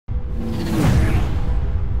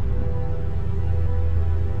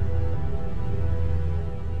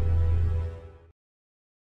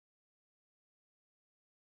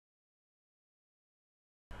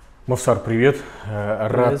Мовсар, привет!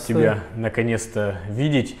 Рад тебя наконец-то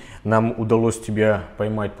видеть. Нам удалось тебя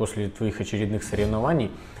поймать после твоих очередных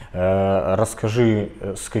соревнований. Расскажи,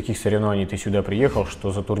 с каких соревнований ты сюда приехал,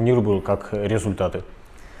 что за турнир был, как результаты?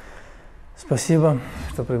 Спасибо,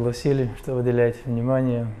 что пригласили, что выделяете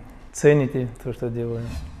внимание, цените то, что делаю.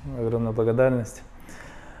 Огромная благодарность.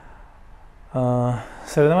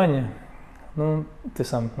 Соревнования, ну, ты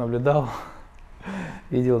сам наблюдал,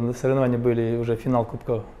 видел, соревнования были уже финал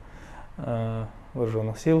Кубка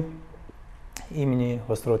Вооруженных сил имени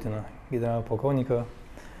Востротина, генерал-полковника.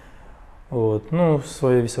 Вот. Ну, в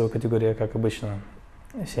своей весовой категории, как обычно,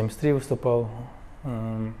 73 выступал.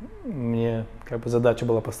 Мне как бы задача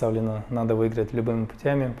была поставлена, надо выиграть любыми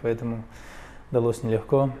путями, поэтому далось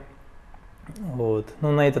нелегко. Вот.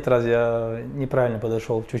 Но на этот раз я неправильно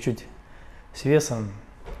подошел чуть-чуть с весом.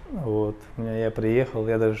 Вот. Я приехал,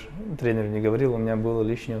 я даже тренеру не говорил, у меня было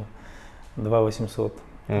лишнего 2800.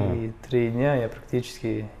 И 3 дня я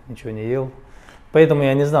практически ничего не ел. Поэтому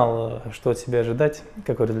я не знал, что от себя ожидать,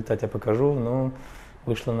 какой результат я покажу, но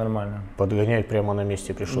вышло нормально. Подгонять прямо на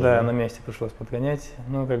месте пришлось? Да, на месте пришлось подгонять.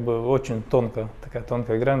 Ну, как бы очень тонко, такая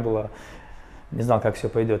тонкая грань была. Не знал, как все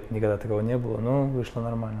пойдет, никогда такого не было, но вышло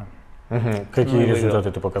нормально. Какие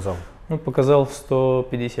результаты ты показал? Ну, показал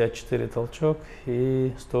 154 толчок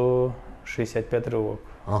и 165 рывок.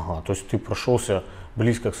 Ага, то есть ты прошелся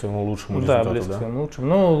близко к своему лучшему результату, да? Близко к своему лучшему.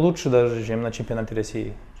 Ну, лучше даже, чем на чемпионате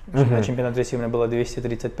России. На чемпионате России у меня было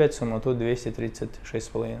 235 сумма, а тут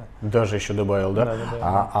 236,5. Даже еще добавил, да? Да, добавил.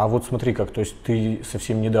 А вот смотри как, то есть ты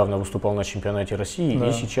совсем недавно выступал на чемпионате России,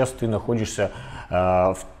 и сейчас ты находишься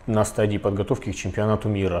на стадии подготовки к чемпионату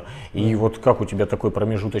мира. И вот как у тебя такой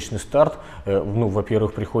промежуточный старт? Ну,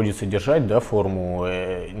 во-первых, приходится держать, да, форму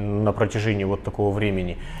на протяжении вот такого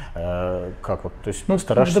времени. Как вот, то есть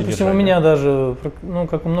стараешься допустим, держать? У меня даже, ну,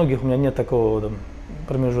 как у многих, у меня нет такого там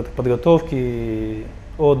промежутка подготовки,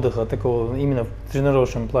 отдыха, такого именно в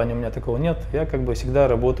тренировочном плане у меня такого нет. Я как бы всегда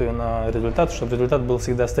работаю на результат, чтобы результат был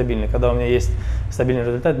всегда стабильный. Когда у меня есть стабильный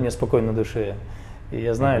результат, мне спокойно на душе. И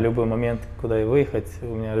я знаю, любой момент, куда и выехать,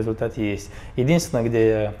 у меня результат есть. Единственное, где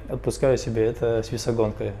я отпускаю себе, это с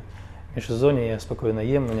весогонкой. В межсезонье я спокойно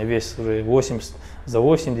ем, у меня вес уже 80 за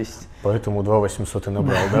 80. Поэтому 2800 и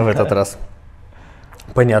набрал, да, в этот раз?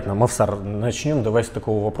 Понятно. Мовсар, начнем давай с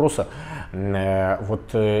такого вопроса.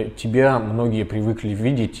 Вот тебя многие привыкли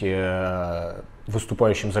видеть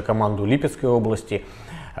выступающим за команду Липецкой области,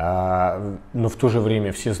 но в то же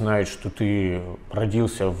время все знают, что ты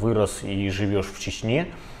родился, вырос и живешь в Чечне.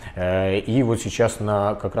 И вот сейчас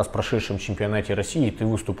на как раз прошедшем чемпионате России ты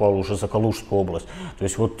выступал уже за Калужскую область. То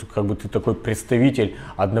есть вот как бы ты такой представитель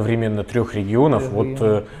одновременно 3 регионов.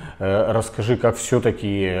 Вот расскажи, как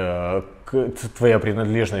все-таки твоя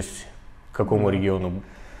принадлежность к какому региону?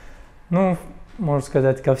 Ну, можно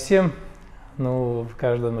сказать, ко всем. Ну, в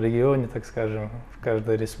каждом регионе, так скажем, в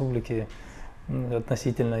каждой республике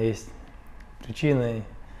относительно есть причины,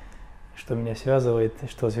 что меня связывает,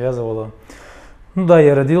 что связывало. Ну да,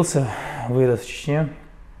 я родился, вырос в Чечне,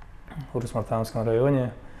 в Урус-Мартановском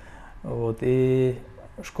районе, вот, и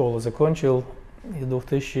школу закончил, и в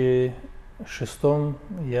 2006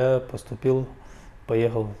 я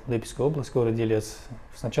поехал в Липецкую область, город Елец.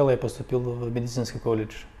 Сначала я поступил в медицинский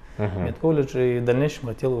колледж, медколледж, и в дальнейшем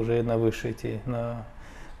хотел уже на высшее идти, на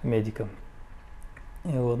медика.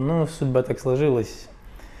 И вот, ну, судьба так сложилась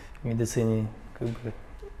в медицине, как бы,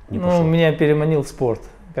 ну, меня переманил спорт.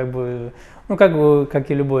 Как бы, как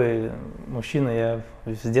и любой мужчина, я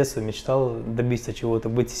с детства мечтал добиться чего-то,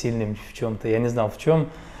 быть сильным в чем-то. Я не знал в чем,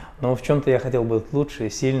 но в чем-то я хотел быть лучше,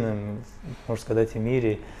 сильным, можно сказать, в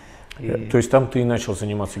мире. То есть там ты и начал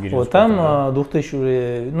заниматься гиревым вот спортом? Там 2000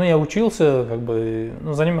 уже, ну, я учился, как бы,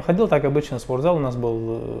 ну, ходил так обычно в спортзал, у нас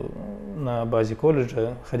был на базе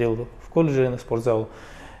колледжа, ходил в колледже на спортзал,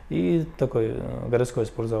 и такой городской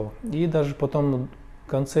спортзал. И даже потом в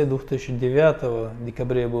конце 2009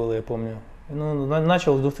 декабря было, я помню, ну,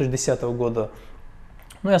 начал с 2010 года.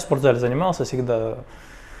 Ну, я в спортзале занимался всегда.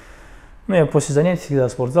 Ну, я после занятий всегда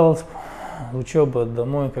в спортзал, учеба,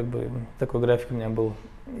 домой, как бы, такой график у меня был.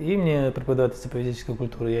 И мне преподаватель по физической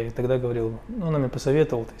культуре, я ей тогда говорил, ну, она мне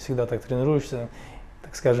посоветовала, ты всегда так тренируешься,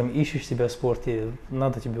 так скажем, ищешь себя в спорте,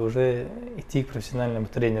 надо тебе уже идти к профессиональному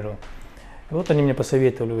тренеру. И вот они мне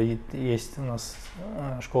посоветовали, есть у нас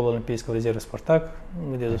школа Олимпийского резерва «Спартак»,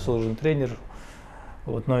 где заслуженный тренер,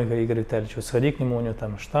 вот, Игорь Витальевич, вот сходи к нему, у него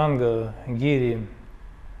там штанга, гири,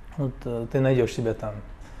 вот, ты найдешь себя там.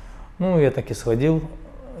 Ну, я так и сходил.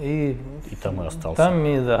 И там и остался. Там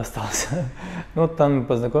и да, остался. Ну, вот там мы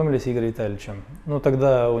познакомились с Игорем Витальевичем. Ну,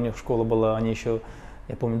 тогда у них школа была, они еще,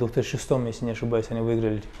 я помню, в 2006, если не ошибаюсь, они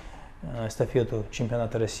выиграли эстафету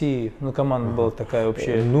чемпионата России. Ну, команда была такая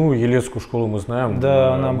вообще. Ну, Елецкую школу мы знаем.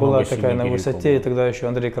 Да, она была такая на высоте, и тогда еще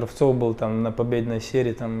Андрей Кравцов был там на победной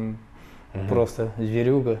серии, там просто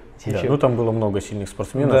зверюга. Да, ну, там было много сильных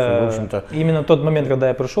спортсменов, да, и, в общем-то... Именно тот момент, когда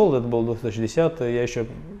я пришел, это был 2010, я еще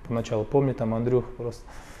поначалу помню, там Андрюх просто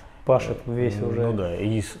Паша весь уже. Ну да,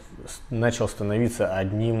 и начал становиться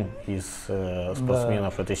одним из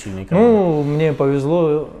спортсменов этой сильной команды. Ну, мне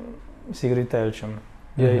повезло с Игорем Витальевичем.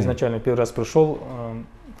 Я изначально первый раз пришел,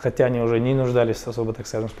 хотя они уже не нуждались особо, так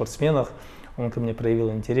скажем, в спортсменах. Он ко мне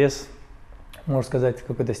проявил интерес, можно сказать, в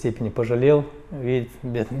какой-то степени пожалел. Видит,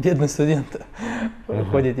 бедный студент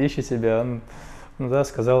ходит, ищет себя. Он, ну да,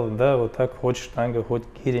 сказал, да, вот так, хочешь штанга, хоть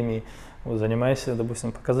гирями, вот занимайся,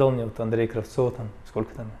 допустим, показал мне вот Андрей Кравцов, там,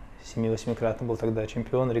 сколько там, 7-8-кратный был тогда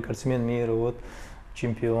чемпион, рекордсмен мира, вот,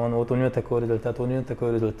 чемпион, вот у него такой результат, у него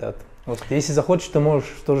такой результат. Вот, если захочешь, ты можешь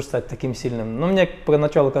тоже стать таким сильным. Но мне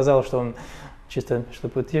поначалу казалось, что он чисто,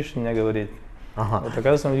 чтобы утешить меня, говорит. Ага. Вот,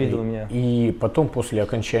 оказывается, он видел меня. И потом, после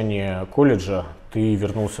окончания колледжа, ты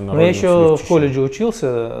вернулся на родину. Я еще в в колледже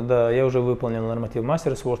учился, да, я уже выполнил норматив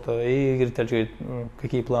мастера спорта, и Игорь Витальевич говорит, ну,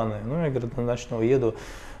 какие планы? Ну, я, говорю, на Начал еду.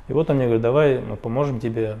 И вот он мне говорит, давай мы поможем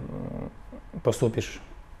тебе, поступишь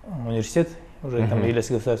в университет, уже там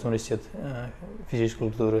Елецкий государственный университет физической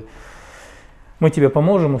культуры. Мы тебе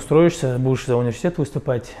поможем, устроишься, будешь за университет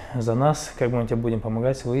выступать, за нас, как мы тебе будем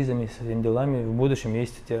помогать с выездами, с этими делами. В будущем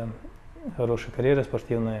есть у тебя хорошая карьера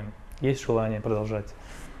спортивная, есть желание продолжать.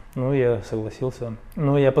 Ну, я согласился.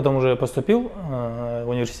 Ну, я потом уже поступил в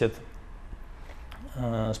университет,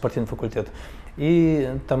 спортивный факультет, и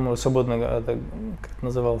там свободно, как это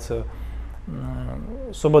назывался,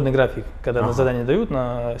 свободный график, когда на задание дают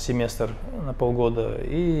на семестр, на полгода,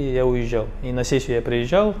 и я уезжал. И на сессию я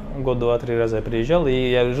приезжал, год, 2-3 раза я приезжал, и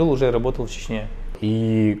я жил, уже работал в Чечне.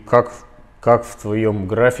 И как в твоем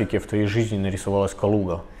графике, в твоей жизни нарисовалась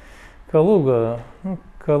Калуга? Калуга, ну,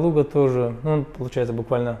 Калуга тоже, ну, получается,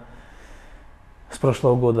 буквально с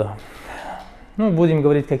прошлого года. Ну, будем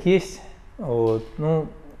говорить как есть. Вот. Ну,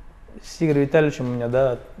 с Игорем Витальевичем у меня,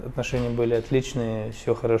 да, отношения были отличные,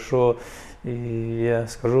 все хорошо. И я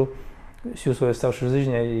скажу, всю свою оставшуюся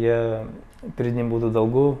жизнь я перед ним буду в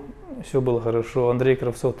долгу. Все было хорошо. Андрей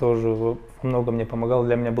Кравцов тоже много мне помогал.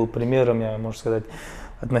 Для меня был примером, я, можно сказать,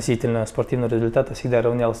 относительно спортивного результата. Всегда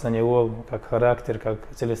равнялся на него, как характер, как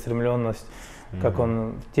целеустремленность, как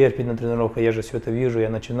он терпит на тренировках. Я же все это вижу, я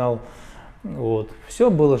начинал. Вот. Все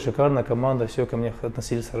было шикарно, команда, все ко мне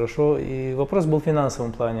относились хорошо. И вопрос был в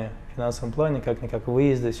финансовом плане. В финансовом плане, как-никак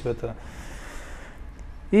выезды, все это.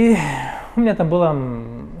 И у меня там была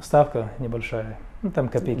ставка небольшая. Ну, там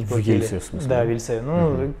копейки платили. В Ельце, в смысле? Да, в Ельце.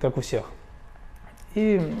 Ну, как у всех.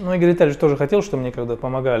 И, ну, Игорь Витальевич тоже хотел, чтобы мне когда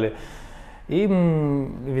помогали. И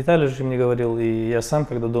Виталий же мне говорил, и я сам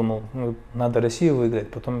когда думал, ну, надо Россию выиграть,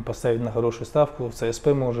 потом поставить на хорошую ставку, в ЦСП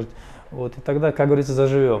может. Вот, и тогда, как говорится,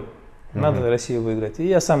 заживем. Надо Россию выиграть. И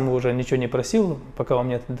я сам уже ничего не просил, пока у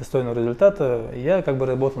меня нет достойного результата, я как бы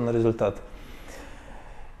работал на результат.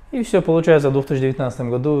 И все, получается, в 2019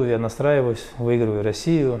 году я настраиваюсь, выигрываю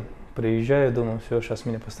Россию, приезжаю, думаю, все, сейчас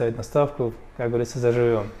меня поставят на ставку, как говорится,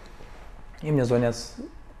 заживем. И мне звонят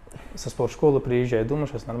со спортшколы, приезжаю, думаю,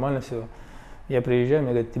 сейчас нормально все. Я приезжаю,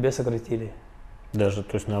 мне говорят, тебя сократили. Даже,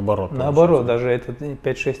 то есть наоборот? Наоборот, даже это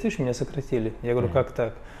 5-6 тысяч меня сократили. Я говорю, как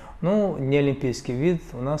так? Ну, не олимпийский вид,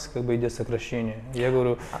 у нас как бы идет сокращение. Я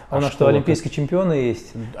говорю, у нас что, олимпийские чемпионы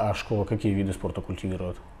есть? А школа какие виды спорта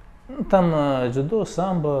культивирует? Там дзюдо,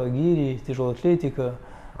 самбо, гири, тяжелая атлетика,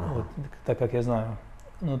 вот, так как я знаю.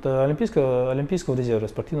 Ну, это олимпийского резерва,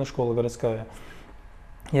 спортивная школа городская.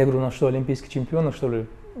 Я говорю, у нас что, олимпийских чемпионов, что ли?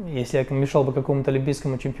 Если я мешал бы какому-то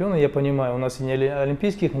олимпийскому чемпиону, я понимаю, у нас и не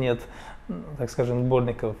олимпийских нет, так скажем,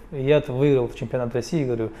 сборников. Я-то выиграл в чемпионат России,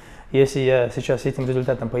 говорю, если я сейчас с этим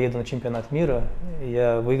результатом поеду на чемпионат мира,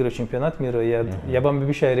 я выиграю чемпионат мира, я вам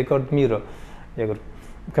обещаю рекорд мира. Я говорю,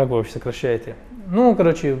 как вы вообще сокращаете? Ну,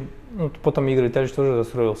 короче, ну, потом Игорь Витальевич тоже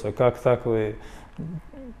расстроился, как так вы,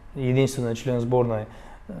 единственный член сборной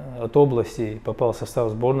от области, попал в состав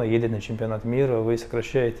сборной, едет на чемпионат мира, вы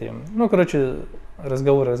сокращаете. Ну, короче,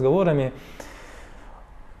 разговоры разговорами.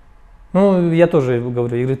 Ну, я тоже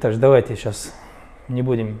говорю, Игорь Витальевич, давайте сейчас не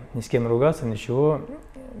будем ни с кем ругаться, ничего,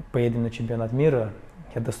 поедем на чемпионат мира,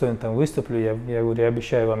 я достойно там выступлю, я говорю, я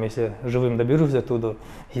обещаю вам, если живым доберусь оттуда,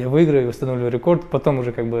 я выиграю, установлю рекорд, потом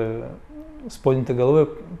уже как бы с поднятой головой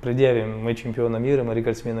предъявим, мы чемпионы мира, мы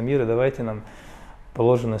рекордсмены мира, давайте нам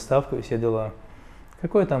положенную ставку и все дела.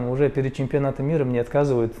 Какой там, уже перед чемпионатом мира мне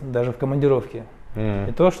отказывают даже в командировке.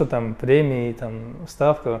 Не то, что там премии, там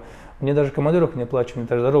ставка, мне даже командировку не оплачивают, мне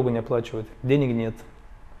даже дорогу не оплачивают, денег нет.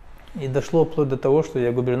 И дошло вплоть до того, что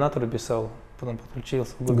я губернатору писал, потом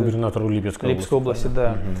подключился. Губернатору Липецкой области,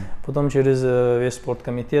 да. Потом через весь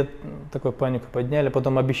спорткомитет такую панику подняли,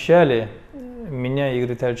 потом обещали меня и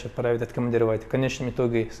Игоря Витальевича отправить откомандировать. В конечном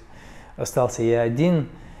итоге остался я один.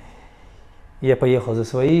 Я поехал за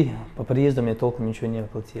свои, по приезду мне толком ничего не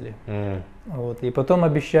оплатили. Вот. И потом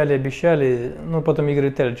обещали, ну потом Игорь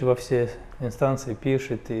Витальевич во все инстанции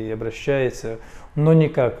пишет и обращается, но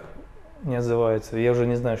никак не отзывается. Я уже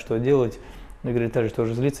не знаю, что делать. Игорь Витальевич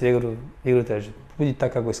тоже злится. Я говорю, Игорь Витальевич, будет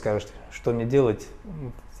так, как вы скажете, что мне делать,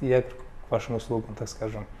 я к вашим услугам, так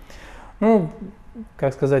скажем. Ну,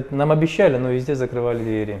 как сказать, нам обещали, но везде закрывали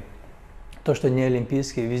двери. То, что не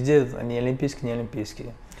олимпийские, везде они олимпийские, не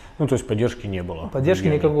олимпийские. Ну, то есть поддержки не было? Поддержки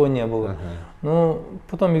никакого не было. Ну,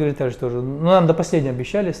 потом Игорь Витальевич тоже, ну, нам до последнего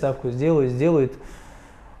обещали, ставку сделают.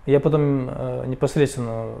 Я потом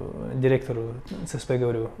непосредственно директору ЦСП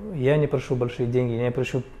говорю, я не прошу большие деньги, я не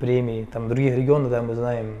прошу премии. Там других регионов, да, мы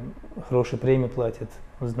знаем, хорошие премии платят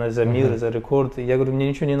за мир, за рекорд. Я говорю, мне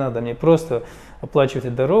ничего не надо, мне просто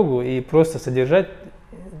оплачивать дорогу и просто содержать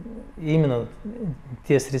именно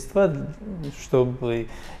те средства, чтобы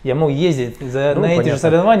я мог ездить на эти же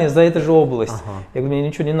соревнования за эту же область. Я говорю, мне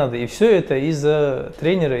ничего не надо. И все это из-за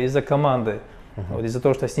тренера, из-за команды. Вот из-за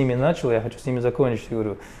того, что я с ними начал, я хочу с ними закончить, я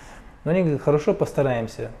говорю. Но они говорят, хорошо,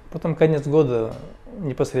 постараемся. Потом конец года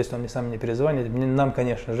непосредственно мне сами не перезвонили. Нам,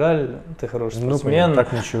 конечно, жаль, ты хороший спортсмен. Ну,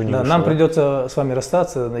 так ничего не вышло. Нам придется с вами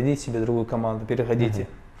расстаться, найдите себе другую команду, переходите.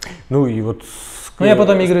 Ну и вот. Ну я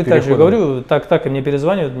потом Игорю Витальевичу говорю, так, и мне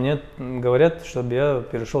перезванивают, мне говорят, чтобы я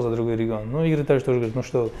перешел за другой регион. Ну Игорь Витальевич тоже говорит, ну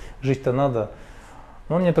что, жить-то надо.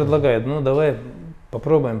 Но он мне предлагает, ну давай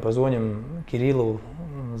попробуем, позвоним Кириллу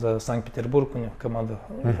за Санкт-Петербург, у него команда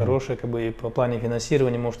хорошая, как бы и по плане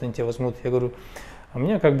финансирования, может они тебя возьмут. Я говорю, а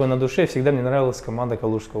мне как бы на душе всегда мне нравилась команда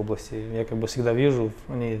Калужской области. Я как бы всегда вижу,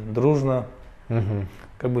 они дружно,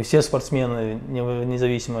 как бы все спортсмены,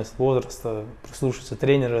 независимо от возраста, слушаются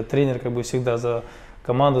тренера. Тренер как бы всегда за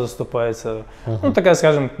команду заступается. Ну такая,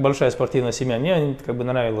 скажем, большая спортивная семья. Мне как бы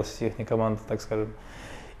нравилась их команда, так скажем.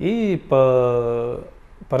 И по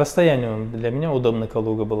расстоянию для меня удобно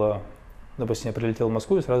Калуга была. Допустим, я прилетел в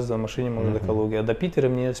Москву и сразу за машине можно до Калуги, а до Питера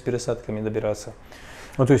мне с пересадками добираться.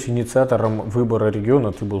 Ну, то есть инициатором выбора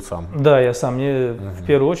региона ты был сам? Да, я сам. Мне в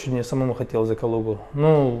первую очередь мне самому хотелось за Калугу.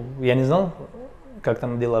 Ну, я не знал, как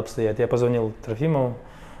там дела обстоят. Я позвонил Трофимову,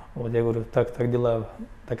 вот я говорю, так дела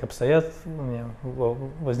так обстоят, у меня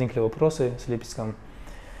возникли вопросы с Липецком.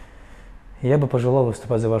 Я бы пожелал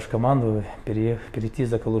выступать за вашу команду, перейти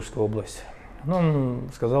за Калужскую область. Ну, он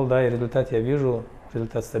сказал, да, и результат я вижу,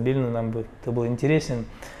 результат стабильный, нам бы это было интересен.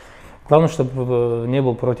 Главное, чтобы не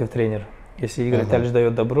был против тренер. Если Игорь Витальевич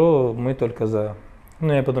дает добро, мы только за.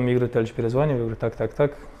 Ну, я потом Игорь Витальевич перезваниваю, говорю,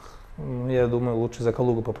 так. Я думаю, лучше за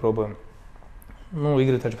Калугу попробуем. Ну,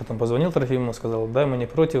 Игорь Витальевич потом позвонил Трофимову, сказал, да, мы не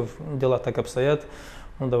против, дела так обстоят.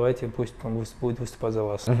 Ну, давайте, пусть он будет выступать за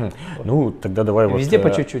вас. Вот. Ну, тогда давай везде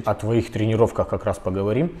по чуть-чуть. О твоих тренировках как раз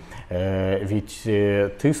поговорим. Ведь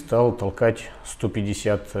ты стал толкать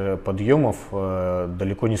 150 подъемов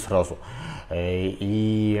далеко не сразу.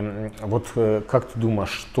 И вот как ты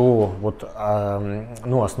думаешь, что вот,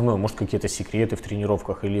 ну, основное, может, какие-то секреты в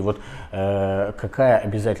тренировках, или вот какая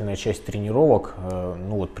обязательная часть тренировок,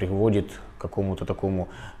 ну, вот, приводит к какому-то такому,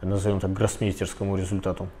 назовем так, гроссмейстерскому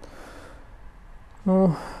результату?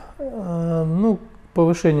 Ну,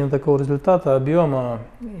 повышению такого результата, объема,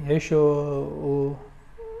 я еще у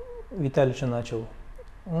Виталича начал.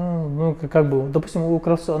 Ну, как бы, допустим, у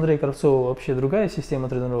Андрея Кравцова вообще другая система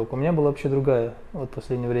тренировок, у меня была вообще другая вот в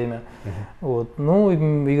последнее время. Вот. Ну,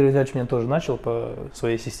 Игорь Витальевич меня тоже начал по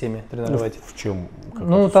своей системе тренировать. Ну, в чем?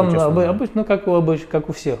 Ну, там обычно, как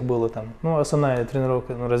у всех было там. Ну, основная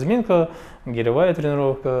тренировка, ну, разминка, гиревая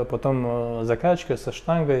тренировка, потом закачка со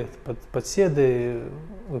штангой, подседы,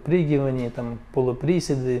 выпрыгивание, там,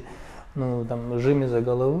 полуприседы, ну, там, жимы за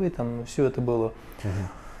головы, там, все это было.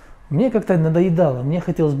 Мне как-то надоедало, мне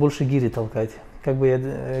хотелось больше гири толкать. Как бы я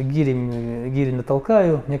гири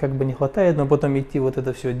натолкаю, мне как бы не хватает, но потом идти вот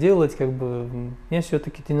это все делать, как бы мне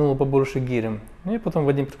все-таки тянуло побольше гирем. И потом в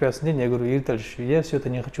один прекрасный день я говорю, Игорь Витальевич, я все это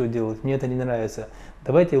не хочу делать, мне это не нравится.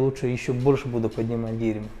 Давайте я лучше еще больше буду поднимать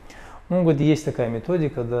гирем. Ну, говорит, есть такая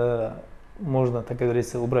методика, да, можно, так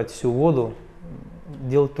говорится, убрать всю воду,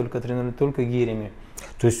 делать только гирями.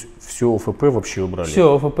 То есть все ОФП вообще убрали?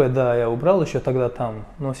 Все ОФП, да, я убрал еще тогда там,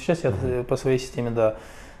 но сейчас я по своей системе, да.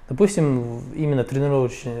 Допустим, именно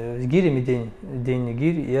тренировочный с гирями день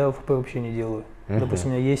гирь, я ОФП вообще не делаю.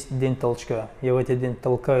 Допустим, у меня есть день толчка, я в этот день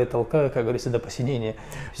толкаю, как говорится, до посинения.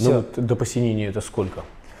 Ну, вот до посинения это сколько?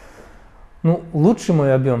 Ну, лучший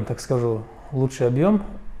мой объем, так скажу, лучший объем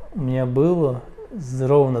У меня было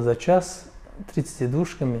ровно за час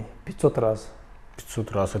 32-шками 500 раз.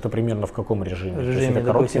 500 раз. Это примерно в каком режиме? В режиме, то есть это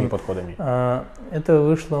короткими допустим, подходами? Это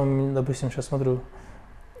вышло, допустим, сейчас смотрю,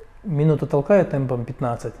 минута толкает темпом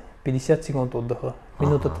 15, 50 секунд отдыха.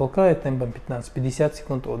 Минута толкает темпом 15, 50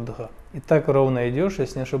 секунд отдыха. И так ровно идешь,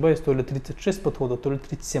 если не ошибаюсь, то ли 36 подходов, то ли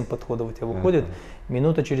 37 подходов у тебя выходит,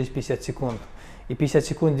 минута через 50 секунд. И 50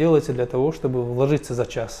 секунд делается для того, чтобы вложиться за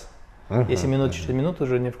час. Если минут через минуту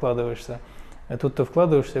уже не вкладываешься, а тут ты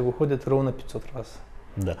вкладываешься и выходит ровно 500 раз.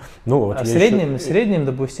 Да. Ну, вот а в среднем,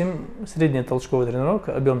 допустим, средняя толчковая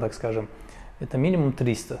тренировка, объем, так скажем, это минимум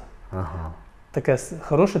 300. Такая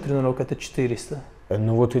хорошая тренировка это 400.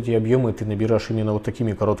 Ну вот эти объемы ты набираешь именно вот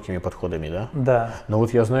такими короткими подходами, да? Да. Но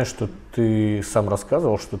вот я знаю, что ты сам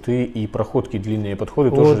рассказывал, что ты и проходки, длинные подходы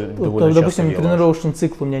тоже довольно часто допустим, делаешь. Тренировочный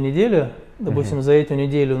цикл у меня неделя, допустим, за эту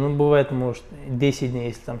неделю, ну бывает, может, 10 дней,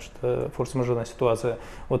 если там что-то форс-мажорная ситуация.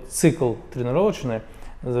 Вот цикл тренировочный,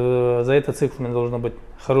 за этот цикл у меня должен быть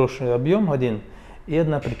хороший объем один и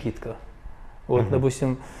одна прикидка. Вот,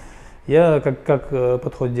 допустим, я как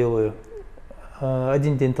подход делаю.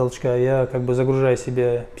 Один день толчка я как бы загружаю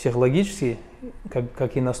себя психологически,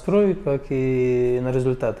 как и настрой, как и на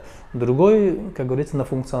результат. Другой, как говорится, на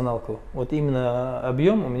функционалку. Вот именно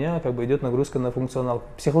объем у меня как бы идет нагрузка на функционалку.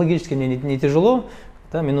 Психологически мне не тяжело,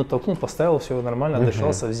 да, минут толкнул, поставил, все нормально,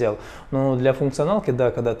 отдышался, взял. Но для функционалки, да,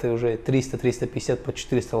 когда ты уже 300, 350 по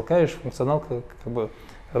 400 толкаешь, функционалка как бы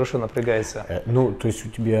хорошо напрягается. Ну, то есть у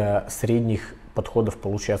тебя средних подходов,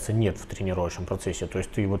 получается, нет в тренировочном процессе. То есть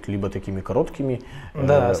ты вот либо такими короткими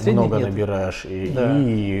много набираешь,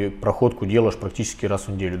 и проходку делаешь практически раз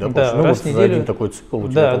в неделю, да? Да, ну, раз вот в неделю. За один такой цикл у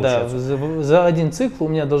тебя получается. Да, за один цикл у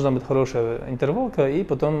меня должна быть хорошая интервалка и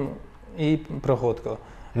потом и проходка.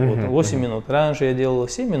 Вот, 8 минут. Раньше я делал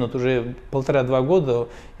 7 минут, уже 1,5-2 года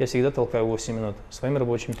я всегда толкаю 8 минут своим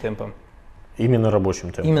рабочим темпом. Именно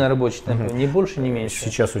рабочим темпом? Именно рабочим темпом, ни больше, ни меньше.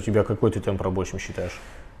 Сейчас у тебя какой ты темп рабочим считаешь?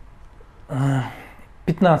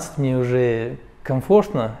 15 мне уже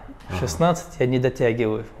комфортно, 16 я не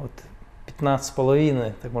дотягиваю. Вот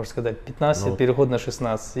 15,5, так можно сказать, 15 переход на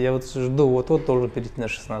 16. Я вот жду, вот должен перейти на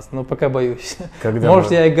 16, но пока боюсь.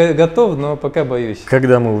 Может, я готов, но пока боюсь.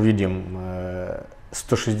 Когда мы увидим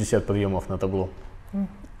 160 подъемов на табло?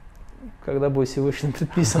 Когда будет Всевышним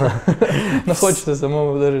предписано. Но хочется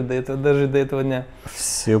самому даже до этого дня.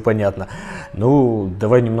 Все понятно. Ну,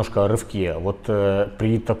 давай немножко о рывке. Вот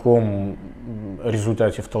при таком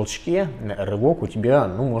результате в толчке рывок у тебя,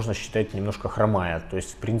 ну, можно считать, немножко хромает. То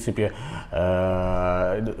есть, в принципе,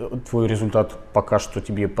 твой результат пока что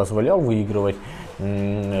тебе позволял выигрывать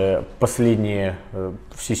последние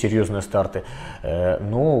все серьезные старты.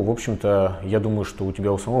 Но, в общем-то, я думаю, что у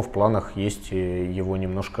тебя у самого в планах есть его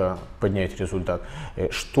немножко поднять результат.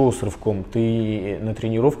 Что с рывком? Ты на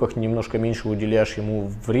тренировках немножко меньше уделяешь ему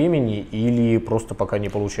времени или просто пока не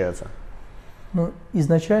получается? Ну,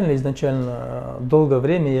 изначально долгое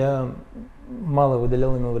время я мало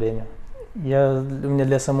выделял ему время. У меня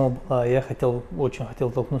для самого была, я очень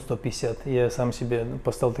хотел толкнуть 150. Я сам себе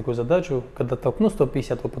поставил такую задачу, когда толкну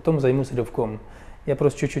 150, то потом займусь рывком. Я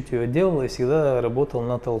просто чуть-чуть ее делал и всегда работал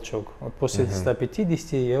на толчок. Вот после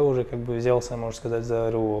 150 я уже как бы взялся, можно сказать, за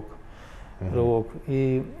рывок.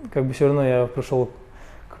 И как бы все равно я пришел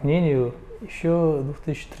к мнению, еще в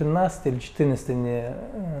 2013 или 2014 мне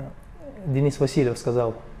Денис Васильев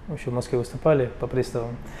сказал, еще в Москве выступали по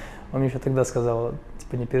приставам, он мне еще тогда сказал,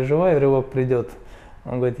 типа, не переживай, рывок придет.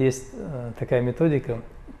 Он говорит, есть такая методика,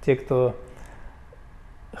 те, кто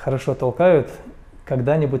хорошо толкают,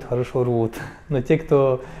 когда-нибудь хорошо рвут, но те,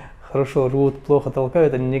 кто хорошо рвут, плохо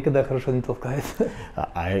толкают, они никогда хорошо не толкают.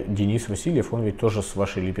 А Денис Васильев, он ведь тоже с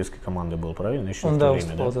вашей липецкой команды был, правильно? Еще он, да,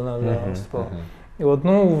 выступал за нас, выступал. И вот,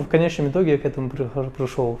 ну, в конечном итоге я к этому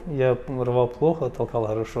пришел. Я рвал плохо, толкал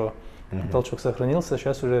хорошо. Толчок сохранился,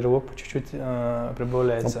 сейчас уже рывок по чуть-чуть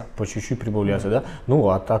прибавляется. Ну, по чуть-чуть прибавляется, да? Ну,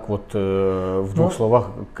 а так вот в двух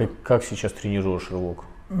словах, как сейчас тренируешь рывок?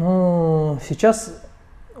 Ну, сейчас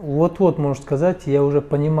вот-вот, можно сказать, я уже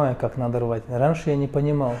понимаю, как надо рвать. Раньше я не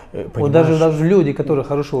понимал. Вот даже люди, которые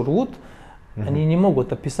хорошо рвут, они не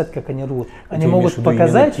могут описать, как они рвут. Они могут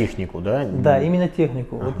показать технику, да? Да, именно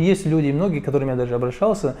технику. Вот есть люди, многие, к которым я даже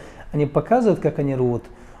обращался, они показывают, как они рвут,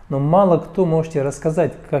 но мало кто может тебе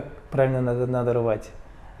рассказать, как правильно надо рвать.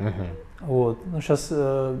 Вот. Ну, сейчас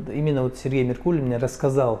именно вот Сергей Меркулин мне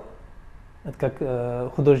рассказал, это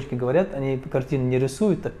как художники говорят, они картины не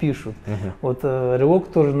рисуют, а пишут. Вот рывок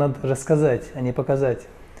тоже надо рассказать, а не показать.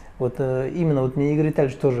 Вот именно вот мне Игорь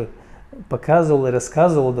Витальевич тоже показывал и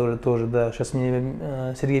рассказывал тоже, да. Сейчас мне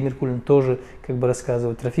Сергей Меркулин тоже как бы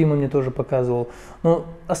рассказывает, Трофимов мне тоже показывал. Но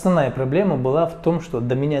основная проблема была в том, что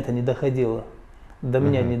до меня это не доходило. До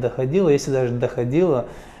меня не доходило, если даже доходило,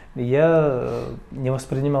 я не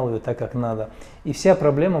воспринимал ее так, как надо. И вся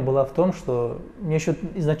проблема была в том, что мне еще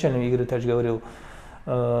изначально Игорь Витальевич говорил,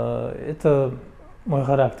 это мой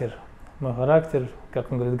характер. Мой характер,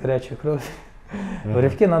 как он говорит, горячая кровь. В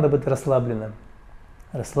рывке надо быть расслабленным.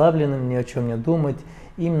 Расслабленным, ни о чем не думать,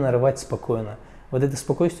 именно рвать спокойно. Вот это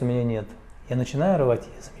спокойствия у меня нет. Я начинаю рвать,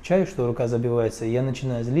 я замечаю, что рука забивается, я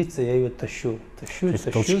начинаю злиться, я ее тащу.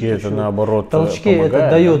 Толчки это наоборот толчки помогает, это да?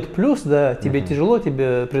 дает плюс, да, тебе тяжело,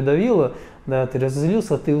 тебе придавило, да, ты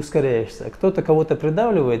разозлился, ты ускоряешься. Кто-то кого-то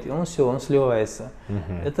придавливает, и он все, он сливается.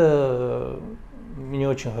 Это не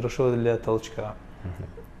очень хорошо для толчка.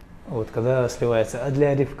 Вот, когда сливается. А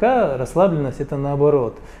для рывка расслабленность это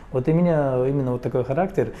наоборот. Вот у меня именно вот такой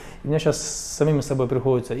характер. И мне сейчас с самим собой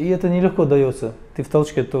приходится. И это нелегко дается. Ты в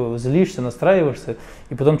толчке то злишься, настраиваешься,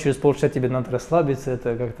 и потом через полчаса тебе надо расслабиться.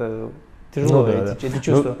 Это как-то тяжело эти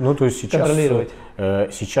чувства то есть сейчас, контролировать.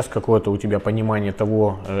 Сейчас какое-то у тебя понимание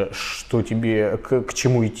того, что тебе, к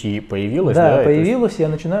чему идти, появилось? Да, появилось, я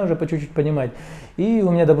начинаю уже по чуть-чуть понимать. И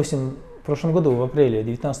у меня, допустим, в прошлом году, в апреле, в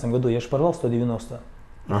 2019 году, я же порвал 190.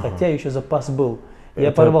 Хотя еще запас был.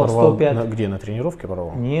 Я порвал 105. Где, на тренировке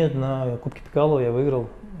порвал? Нет, на Кубке Пикало я выиграл.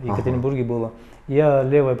 В Екатеринбурге было. Я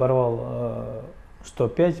левой порвал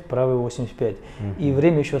 105, правый 85. И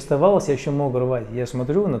время еще оставалось, я еще мог рвать. Я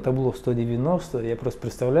смотрю на табло 190, я просто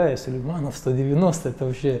представляю, Сулейманов 190, это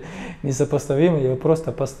вообще несопоставимо, я его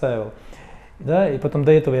просто поставил. Да, и потом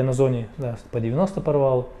до этого я на зоне по 90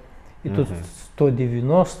 порвал, и тут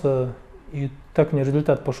 190, и так мне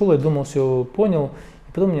результат пошел, я думал, все понял.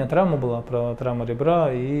 И потом у меня травма была, травма ребра,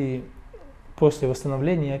 и после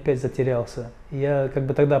восстановления я опять затерялся. Я как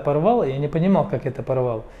бы тогда порвал, я не понимал, как это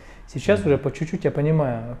порвал. Сейчас уже по чуть-чуть я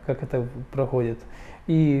понимаю, как это проходит.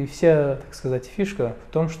 И вся, так сказать, фишка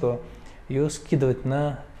в том, что ее скидывать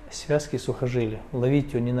на связки сухожилия.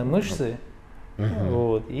 Ловить ее не на мышцы,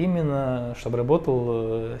 вот, именно чтобы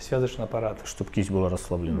работал связочный аппарат. Чтобы кисть была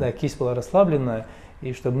расслаблена. Да, кисть была расслаблена,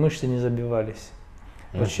 и чтобы мышцы не забивались.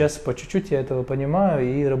 Вот сейчас по чуть-чуть я этого понимаю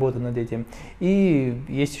и работаю над этим. И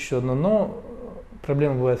есть еще одно но.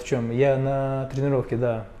 Проблема бывает в чем? Я на тренировке,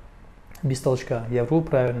 да, без толчка. Я вру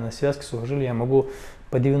правильно, на связке сухожилия я могу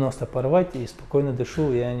по 90 порвать и спокойно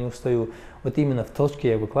дышу, я не устаю. Вот именно в толчке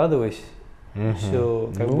я выкладываюсь.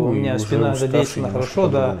 Все, как бы у меня спина задействована хорошо,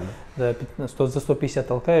 да, за 150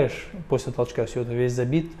 толкаешь, после толчка все это весь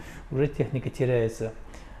забит, уже техника теряется.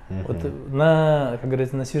 Вот как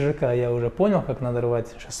говорится, на свежака я уже понял, как надо рвать.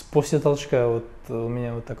 Сейчас после толчка вот у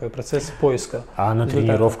меня вот такой процесс поиска. А на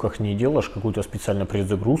тренировках не делаешь какую-то специальную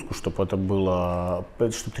предзагрузку, чтобы это было,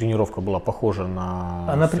 чтобы тренировка была похожа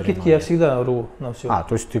на. А на прикидке я всегда рву на все. То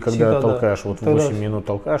есть ты когда всегда, толкаешь, вот 8 минут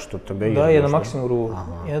толкаешь, то тогда да, я на максимум рву.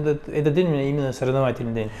 Этот день у меня именно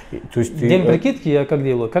соревновательный день. То есть день прикидки я как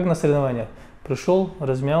делаю? Как на соревнованиях. Пришел,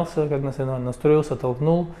 размялся, как на соревнованиях, настроился,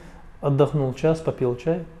 толкнул. Отдохнул час, попил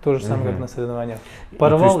чай, то же самое, как на соревнованиях.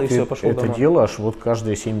 Порвал и все, пошел домой. Это делаешь вот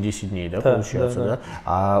каждые 7-10 дней, да, получается, да?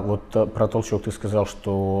 А вот про толчок ты сказал,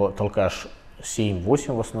 что толкаешь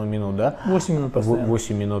 7-8 в основном минут, да? 8 минут постоянно.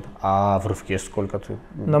 8 минут. А в рывке сколько ты?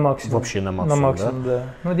 На максимум. Вообще на максимум, на максимум, да?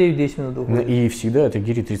 Ну, 9-10 минут уходит. И всегда это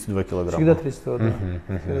гири 32 килограмма? Всегда 32, да.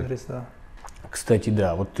 Всегда 32. Кстати,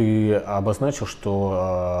 да, вот ты обозначил,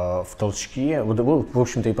 что в толчке, вот, в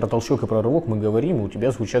общем-то и про толчок, и про рывок мы говорим, и у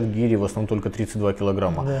тебя звучат гири в основном только 32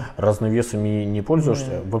 килограмма. Да. Разновесами не пользуешься?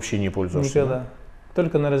 Нет. Вообще не пользуешься? Никогда. Да?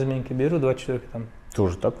 Только на разминке беру 24 там.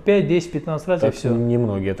 Тоже так? 5, 10, 15 раз так и все.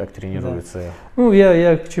 Немногие так тренируются. Да. Ну,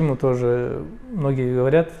 я к чему тоже, многие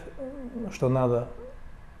говорят, что надо.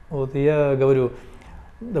 Вот я говорю,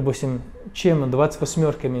 допустим, чем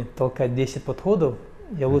 28-ками толкать 10 подходов,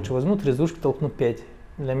 я лучше возьму трезвушки, толкну 5.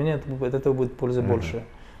 Для меня от этого будет пользы больше.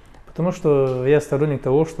 Потому что я сторонник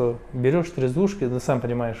того, что берешь трезвушки, ты сам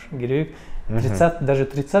понимаешь, гиревик, 30, даже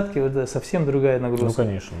 30-ки это совсем другая нагрузка. Ну,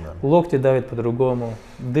 конечно, да. Локти давят по-другому,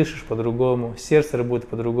 дышишь по-другому, сердце работает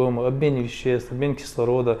по-другому, обмен веществ, обмен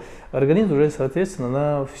кислорода. Организм уже, соответственно,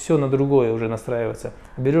 на все на другое уже настраивается.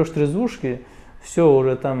 Берешь трезвушки, все,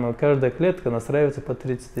 уже там каждая клетка настраивается по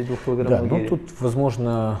 32 килограммов гири. Ну тут,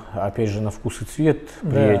 возможно, опять же, на вкус и цвет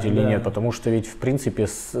приятия или нет, потому что ведь, в принципе,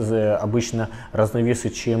 обычно разновесы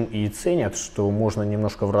чем и ценят, что можно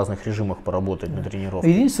немножко в разных режимах поработать на тренировке.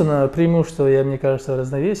 Единственное преимущество, мне кажется, в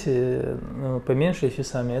разновесе, поменьше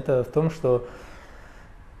весами, это в том, что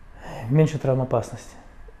меньше травмоопасности.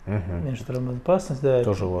 Меньше травмоопасности, да.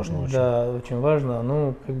 Тоже важно очень. Да, очень важно.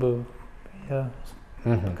 Ну, как бы я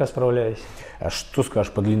Пока справляюсь. А что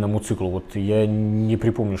скажешь по длинному циклу? Вот я не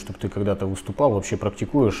припомню, чтобы ты когда-то выступал. Вообще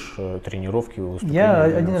практикуешь тренировки, выступления? Я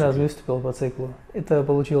один раз выступил по циклу. Это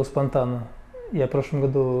получилось спонтанно. Я в прошлом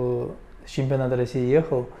году с чемпионата России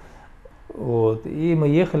ехал. Вот, и мы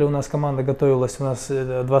ехали, у нас команда готовилась, у нас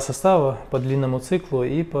 2 состава по длинному циклу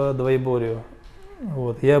и по двоеборью.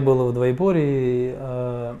 Вот, я был в двоеборье,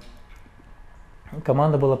 а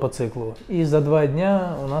команда была по циклу. И за 2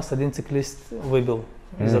 дня у нас один циклист выбил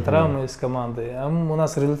из-за травмы с команды. А у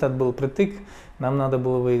нас результат был притык, нам надо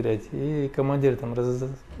было выиграть. И командир там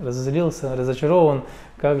разозлился, разочарован,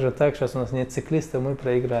 как же так, сейчас у нас нет циклиста, мы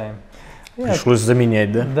проиграем. Пришлось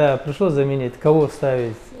заменять, да? Да, пришлось заменять. Кого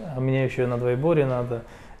ставить? А мне еще на двоеборье надо.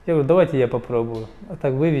 Я говорю, давайте я попробую. А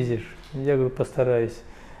так вывезешь? Я говорю, постараюсь.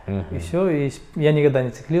 И все. И я никогда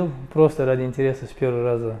не циклил. Просто ради интереса с первого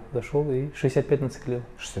раза зашел и 65 нациклил.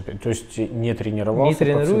 65. То есть не тренировался?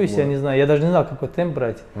 Не тренируюсь, я не знаю. Я даже не знал, какой темп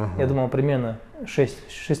брать. Я думал, примерно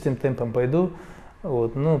 6 темпом пойду.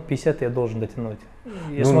 Вот, ну, 50 я должен дотянуть.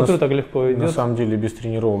 Я смотрю, так легко идет. На самом деле, без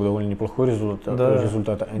тренировок довольно неплохой результат. Да.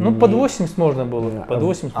 Ну, под 80 можно было. Под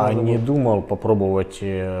 80 а можно не было. думал попробовать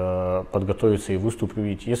подготовиться и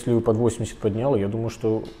выступить? Если бы под 80 поднял, я думаю,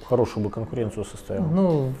 что хорошую бы конкуренцию составил.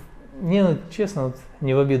 Ну, мне, честно, вот,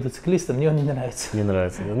 не в обиду циклиста, мне он не нравится. Не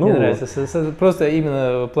нравится? Да? Не нравится. Просто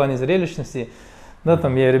именно в плане зрелищности. Да,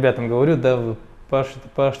 там я ребятам говорю, да, вы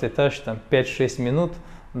пашете, тащите там 5-6 минут.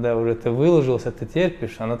 Да, уже ты выложился, ты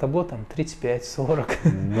терпишь, а на табло там 35-40.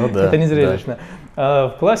 Ну да. Это не зрелищно. Да. А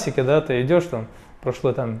в классике, да, ты идешь, там,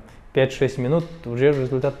 прошло там 5-6 минут, уже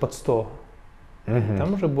результат под 100.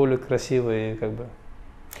 Там уже более красивые, как бы.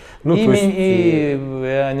 Ну,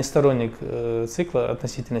 я не сторонник цикла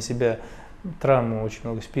относительно себя. Травму очень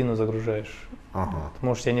много, спину загружаешь.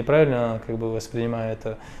 Может, я неправильно как бы воспринимаю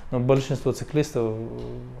это, но большинство циклистов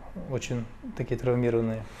очень такие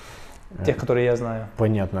травмированные. Тех, которые я знаю.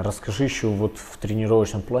 Понятно. Расскажи еще, вот в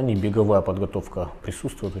тренировочном плане беговая подготовка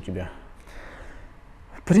присутствует у тебя?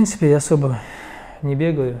 В принципе, я особо не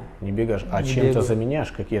бегаю. Не бегаешь? А чем-то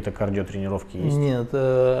заменяешь? Какие-то кардиотренировки есть? Нет.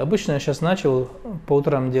 Обычно я сейчас начал по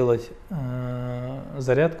утрам делать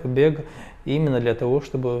зарядку, бег. Именно для того,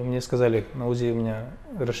 чтобы мне сказали, на УЗИ у меня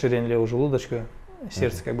расширение левого желудочка,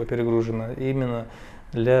 сердце как бы перегружено. И именно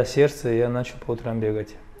для сердца я начал по утрам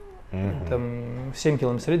бегать. Там 7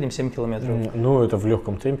 километров, в среднем 7 километров. Ну, это в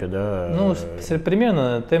легком темпе, да? Ну,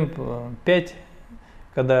 примерно темп 5,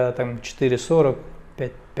 когда там 4:40,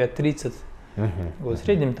 5:30. Вот, в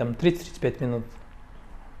среднем там 30-35 минут.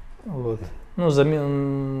 Вот. Ну,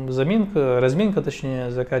 разминка, точнее,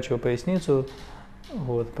 закачиваю поясницу.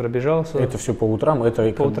 Вот, пробежался. Это все по утрам? Это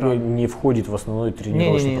по утрам не входит в основной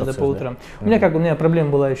тренировочный процесс? Это по утрам. Да? У меня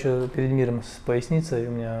проблема была еще перед миром с поясницей,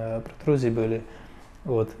 у меня протрузии были.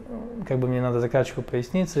 Вот, как бы мне надо закачивать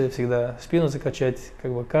поясницы, всегда спину закачать,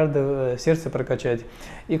 как бы сердце прокачать.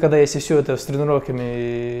 И когда если все это с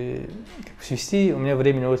тренировками свести, у меня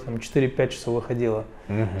времени вот там 4-5 часов выходило.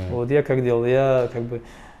 Вот я как делал, я как бы,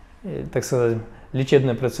 так сказать,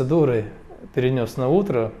 лечебные процедуры перенес на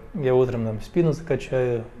утро. Я утром там спину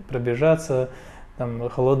закачаю, пробежаться, там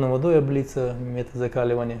холодной водой облиться, метод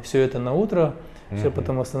закаливания. Все это на утро, все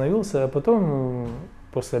потом остановился, а потом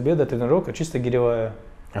после обеда тренировка чисто гиревая.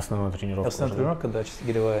 Основная тренировка. Основная тренировка, да, чисто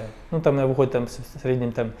гиревая. Ну, там я выходит там, в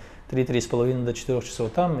среднем там 3-3,5 до 4 часов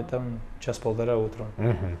там, и там час-полтора утром.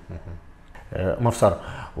 Мовсар,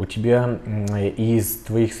 у тебя из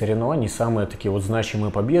твоих соревнований самые такие вот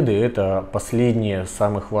значимые победы — это последние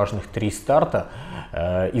самых важных 3 старта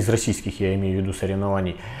из российских, я имею в виду,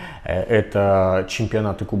 соревнований. Это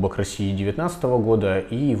чемпионат и Кубок России 2019 года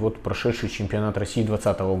и вот прошедший чемпионат России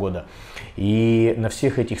 2020 года. И на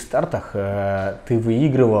всех этих стартах ты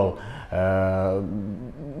выигрывал,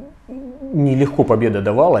 нелегко победа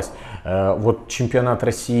давалась. Вот чемпионат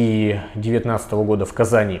России 2019 года в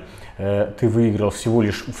Казани ты выиграл всего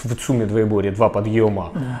лишь в сумме двоеборья 2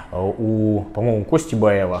 подъема у, по-моему, Кости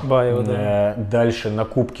Баева. Да. Дальше на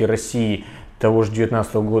Кубке России того же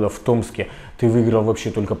 2019 года в Томске ты выиграл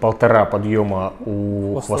вообще только 1,5 подъема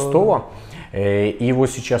у Хвостова. И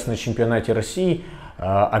вот сейчас на чемпионате России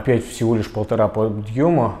опять всего лишь 1,5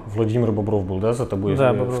 подъема. Владимир Бобров был, да, за тобой,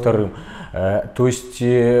 да, вторым. То есть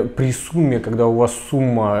при сумме, когда у вас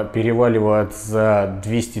сумма переваливает за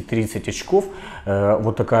 230 очков,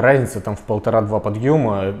 вот такая разница там в 1,5-2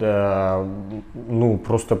 подъема, ну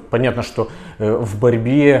просто понятно, что в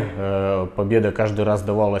борьбе победа каждый раз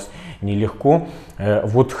давалась нелегко.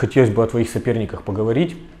 Вот хотелось бы о твоих соперниках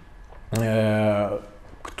поговорить.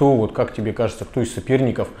 Кто, вот как тебе кажется, кто из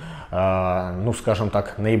соперников, ну скажем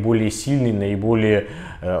так, наиболее сильный, наиболее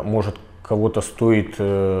может кого-то стоит,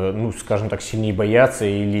 ну, скажем так, сильнее бояться,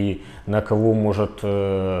 или на кого может,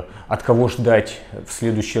 от кого ждать в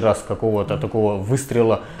следующий раз какого-то такого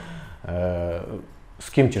выстрела? С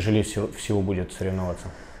кем тяжелее всего будет соревноваться?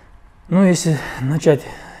 Ну, если начать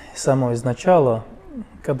с самого начала,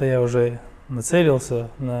 когда я уже нацелился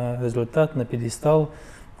на результат, на пьедестал,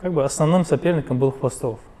 как бы основным соперником был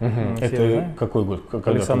Хвостов. Это какой год?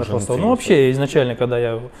 Александр Хвостов. Ну, вообще, изначально, когда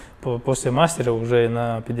я после мастера уже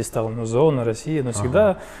на пьедестал, ну, зона, Россия, но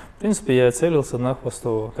всегда, в принципе, я целился на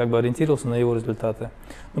Хвостова, как бы ориентировался на его результаты.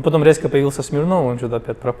 Но потом резко появился Смирнов, он что-то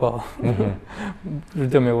опять пропал.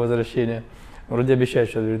 Ждем его возвращения. Вроде обещает,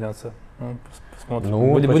 что вернется. Ну, посмотрим.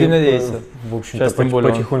 Ну, будем надеяться. В общем-то,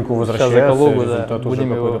 потихоньку возвращается, сейчас за Калугу, результат уже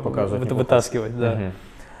какой-то показывает. Вытаскивать, да.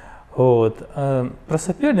 Вот. А про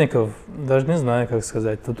соперников даже не знаю, как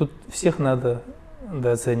сказать. Тут всех надо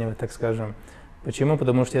дооценивать, так скажем. Почему?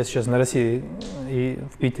 Потому что я сейчас на России и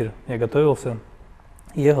в Питер я готовился,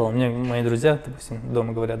 ехал. Мне мои друзья, допустим,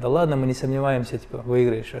 дома говорят: да ладно, мы не сомневаемся, типа,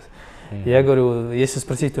 выиграешь сейчас. Я говорю, если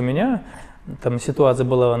спросить у меня, там ситуация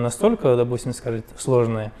была настолько, допустим, скажем,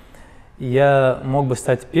 сложная, я мог бы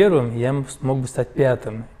стать первым, я мог бы стать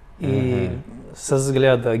пятым. И со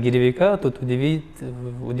взгляда гиревика тут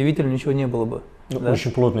удивительно ничего не было бы. Ну, да?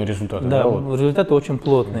 Очень плотные результаты. Да, вот. Результаты очень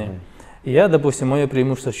плотные. И я, допустим, мое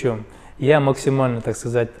преимущество в чем? Я максимально, так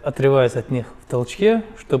сказать, отрываюсь от них в толчке,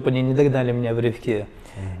 чтобы они не догнали меня в рывке.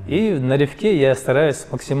 И на рывке я стараюсь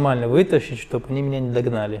максимально вытащить, чтобы они меня не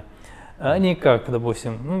догнали. А они как,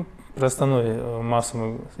 допустим, ну, про основную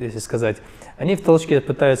массу, если сказать, они в толчке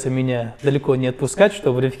пытаются меня далеко не отпускать,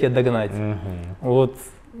 чтобы в рывке догнать. Вот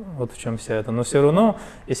в чем вся это. Но все равно,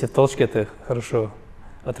 если в толчке ты хорошо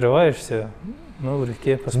отрываешься, ну, в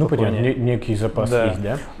рывке поспокойнее. Ну, понятно, некий запас есть,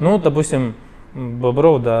 да? Ну, допустим,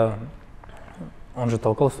 Бобров, да, он же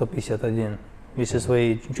толкал 151. Если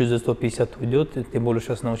свои чуть за 150 уйдет, тем более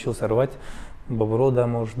сейчас научился рвать, Бобров, да,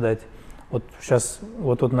 может дать. Вот сейчас,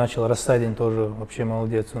 вот тут начал, Рассадин тоже вообще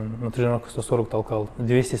молодец, он на тренировках 140 толкал,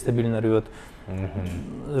 200 стабильно рвет.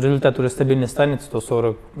 Результат уже стабильный станет,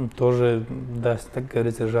 140 тоже даст, так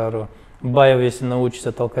говорится, жару. Баев, если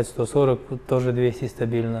научится толкать 140, тоже 200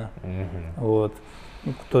 стабильно. Вот.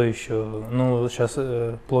 Кто еще? Ну, сейчас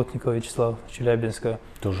Плотников Вячеслав, Челябинска.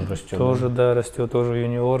 Тоже растет. Тоже, да, растет, тоже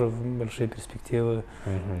юниор, большие перспективы.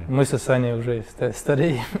 Мы с Саней уже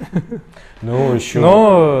стареем. Ну,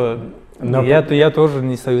 еще... Но я тоже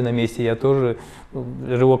не стою на месте, я тоже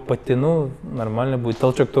рывок подтяну, нормально будет.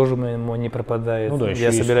 Толчок тоже мой не пропадает. Ну, да,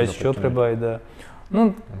 я собираюсь еще прибавить, да.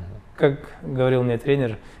 Ну, как говорил мне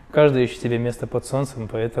тренер, каждый ищет себе место под солнцем,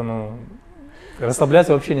 поэтому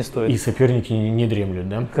расслабляться вообще не стоит. И соперники не дремлют,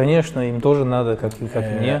 да? Конечно, им тоже надо, как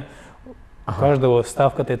и мне. У каждого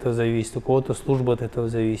ставка от этого зависит, у кого-то служба от этого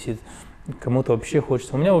зависит, кому-то вообще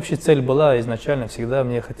хочется. У меня вообще цель была изначально, всегда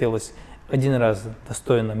мне хотелось один раз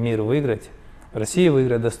достойно мир выиграть, в России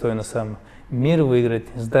выиграть достойно сам, мир выиграть,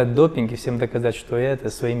 сдать допинг и всем доказать, что я это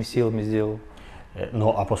своими силами сделал.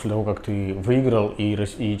 Ну, а после того, как ты выиграл и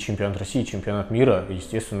чемпионат России, и чемпионат мира,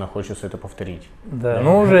 естественно, хочется это повторить. Да,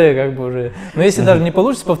 ну уже как бы уже. Но если даже не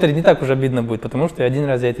получится повторить, не так уж обидно будет, потому что один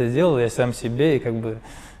раз я это сделал, я сам себе и как бы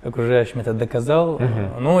окружающим это доказал.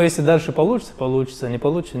 Но если дальше получится, не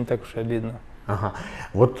получится, не так уж и обидно. Ага.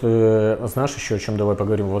 Вот знаешь еще о чем давай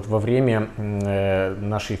поговорим. Вот во время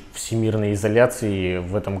нашей всемирной изоляции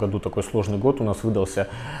в этом году такой сложный год у нас выдался,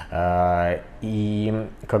 и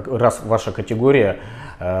как раз ваша категория,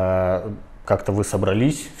 как-то вы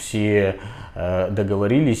собрались, все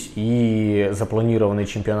договорились, и запланированный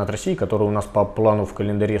чемпионат России, который у нас по плану в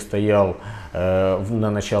календаре стоял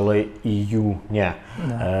на начало июня,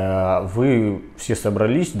 вы все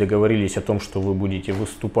собрались, договорились о том, что вы будете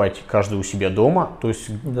выступать каждый у себя дома, то есть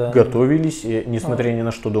готовились, несмотря ни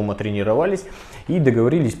на что, дома тренировались, и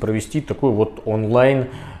договорились провести такой вот онлайн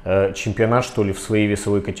чемпионат, что ли, в своей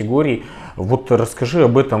весовой категории. Вот расскажи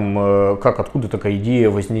об этом, как, откуда такая идея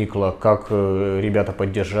возникла, как ребята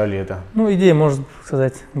поддержали это? Ну, идея, можно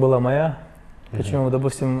сказать, была моя. Почему,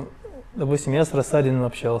 допустим, я с Рассадиным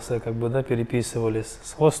общался, как бы, да, переписывались,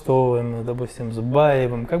 с Хвостовым, допустим, с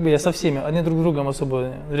Баевым, как бы я со всеми, они друг с другом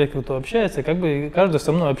особо редко кто общается, как бы каждый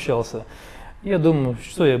со мной общался. Я думаю,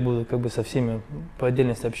 что я буду как бы со всеми по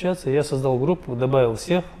отдельности общаться. Я создал группу, добавил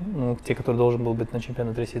всех, ну, те, которые должен был быть на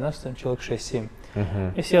чемпионате России, нас там человек 6-7.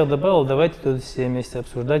 И всех добавил, давайте тут все вместе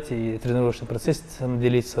обсуждать и тренировочный процесс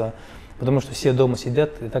делиться, потому что все дома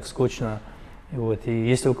сидят и так скучно. И вот, и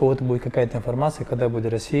если у кого-то будет какая-то информация, когда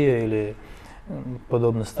будет Россия или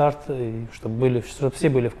подобный старт, и чтобы все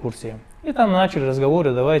были в курсе. И там начали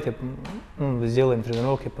разговоры, давайте сделаем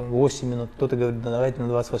тренировки по 8 минут. Кто-то говорит, да, давайте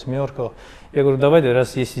на 28-ерках. Я говорю, давайте,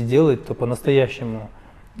 раз если делать, то по-настоящему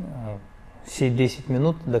все 10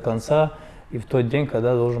 минут до конца. И в тот день,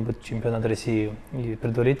 когда должен быть чемпионат России. И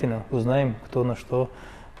предварительно узнаем, кто на что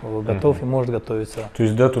готов и может готовиться. То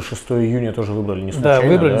есть дату 6 июня тоже выбрали не случайно? Да,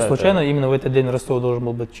 выбрали не случайно. Именно в этот день в Ростове должен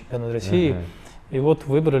был быть чемпионат России. И вот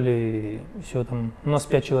выбрали, и все там. У нас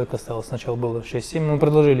 5 человек осталось. Сначала было 6-7. Мы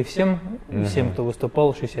предложили всем, кто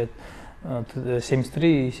выступал,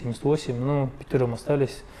 73 и 78. Ну, 5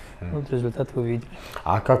 остались. Вот результат вы видели.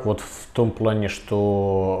 А как вот в том плане,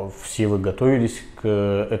 что все вы готовились к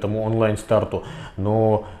этому онлайн-старту,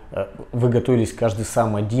 но вы готовились каждый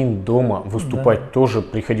сам один дома, выступать тоже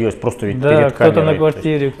приходилось просто ведь перед камерой? Кто-то на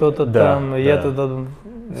квартире, кто-то там, я тогда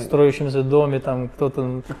в строящемся доме, там кто-то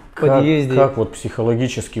в подъезде. Как вот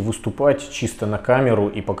психологически выступать чисто на камеру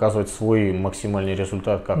и показывать свой максимальный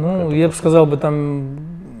результат? Как я бы сказал, там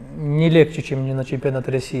не легче, чем не на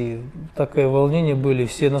чемпионате России. Такое волнение были,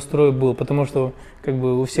 все настрой был, потому что как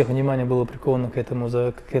бы у всех внимание было приковано к этому,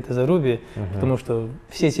 к этой зарубе, потому что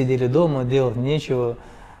все сидели дома, делать нечего,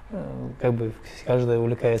 как бы каждый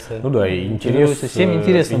увлекается. Ну да, и интерес. Всем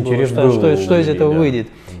интересно было, что из этого выйдет.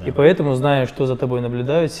 Да. И поэтому, зная, что за тобой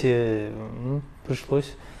наблюдают, все,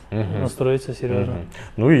 пришлось настроиться серьезно.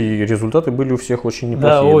 Ну и результаты были у всех очень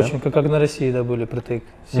неплохие. Да, очень, как на России, да, были притык.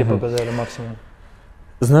 Все показали максимум.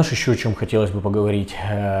 Знаешь, еще о чем хотелось бы поговорить?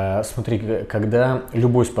 Смотри, когда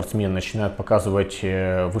любой спортсмен начинает показывать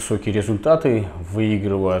высокие результаты,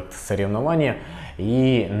 выигрывает соревнования,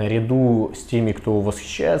 и наряду с теми, кто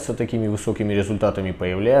восхищается такими высокими результатами,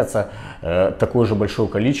 появляется такое же большое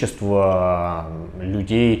количество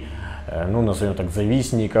людей, ну, назовем так,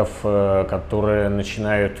 завистников, которые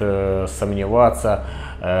начинают сомневаться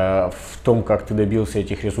в том, как ты добился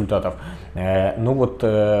этих результатов. Ну вот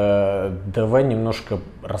давай немножко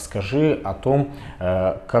расскажи о том,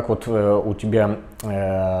 как вот у тебя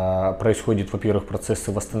происходит, во-первых,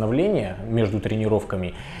 процессы восстановления между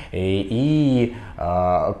тренировками и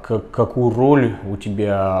какую роль у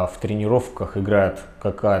тебя в тренировках играет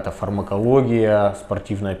какая-то фармакология,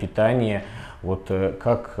 спортивное питание. Вот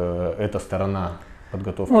как эта сторона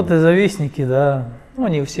подготовки? Вот и завистники, да,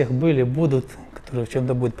 они у всех были, будут, которые в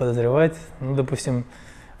чем-то будут подозревать. Ну, допустим,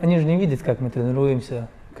 они же не видят, как мы тренируемся,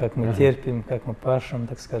 как мы терпим, как мы пашем,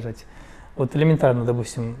 так сказать. Вот элементарно,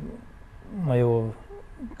 допустим, моего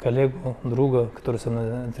коллегу, друга, который со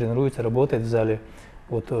мной тренируется, работает в зале,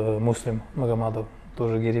 вот Муслим Магомадов,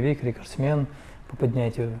 тоже гиревик, рекордсмен по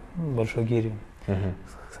поднятию большой гири.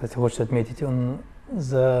 Кстати, хочется отметить, он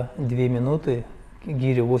за 2 минуты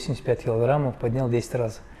гирю 85 килограммов поднял 10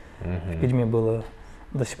 раз. В фильме было,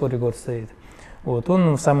 до сих пор рекорд стоит. Вот,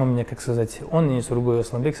 он самый, мне, как сказать, он и Сургой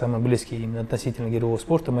Асланбек самый близкий именно относительно гиревого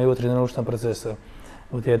спорта, моего тренировочного процесса.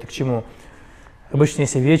 Вот я это к чему? Обычно,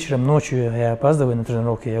 если вечером, ночью я опаздываю на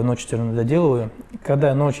тренировки, я ночью все равно доделываю.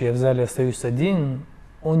 Когда ночью я в зале остаюсь один,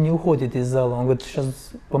 он не уходит из зала, он говорит,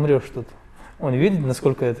 сейчас помрешь тут. Он видит,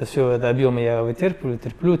 насколько это все, это объем я вытерплю,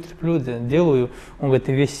 терплю, делаю. Он говорит,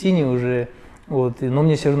 ты весь синий уже, вот, но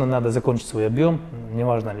мне все равно надо закончить свой объем,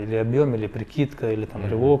 неважно, или объем, или прикидка, или там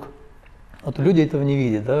рывок. Вот люди этого не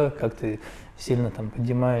видят, да, как ты сильно там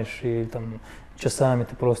поднимаешь, и там часами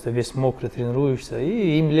ты просто весь мокрый тренируешься,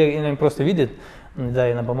 и им просто видят, да,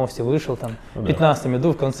 я на помосте вышел, там, 15-м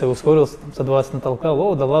иду, в конце ускорился, там, за 20 натолкал,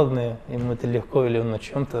 о, да ладно, ему это легко, или он на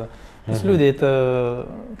чем-то. То есть люди это,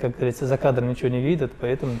 как говорится, за кадром ничего не видят,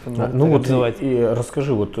 поэтому ну вот и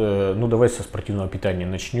расскажи, вот, ну давай со спортивного питания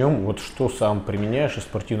начнем. Вот что сам применяешь из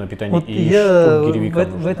спортивного питания вот и что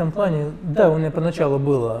гиревикам в этом плане, да, у меня поначалу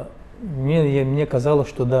было, мне казалось,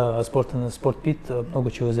 что да, спортпит много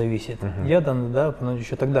чего зависит. Я там, да,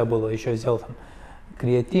 еще тогда было, еще взял там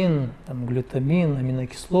креатин, там, глютамин,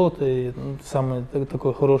 аминокислоты, самой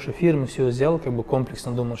такой хорошей фирмы, все взял, как бы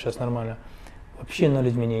комплексно, думал, сейчас нормально. Вообще 0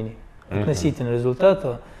 изменений. Относительно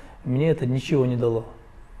результата мне это ничего не дало.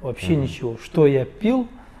 Вообще ничего. Что я пил,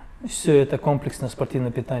 все это комплексное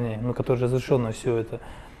спортивное питание, ну, которое разрешено, все это.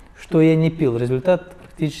 Что я не пил, результат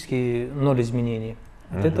практически 0 изменений.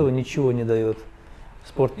 От этого ничего не дает.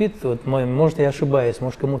 Спортпит, вот, может я ошибаюсь,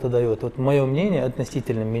 может кому-то дает. Вот мое мнение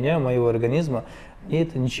относительно меня, моего организма, мне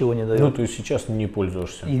это ничего не дает. Ну, то есть сейчас не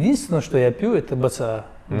пользуешься? Единственное, что я пью, это БЦА.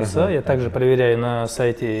 БЦА я также проверяю на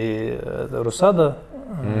сайте Русада.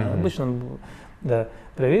 Обычно, да,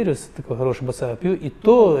 проверю, такой хороший БЦА пью. И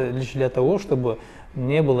то лишь для того, чтобы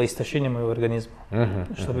не было истощения моего организма.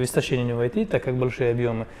 Чтобы в истощение не войти, так как большие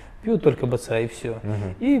объемы, пью только БЦА и все.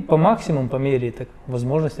 И по максимуму, по мере так,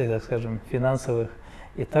 возможностей, так скажем, финансовых,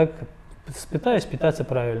 и так пытаюсь питаться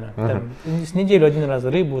правильно. Там, с неделю один раз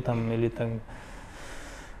рыбу там, или там,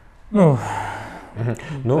 ну,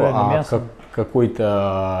 мясо.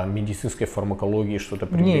 Какой-то медицинской фармакологии что-то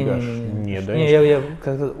прибегаешь? Я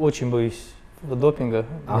как-то очень боюсь допинга,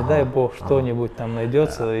 не дай бог что-нибудь там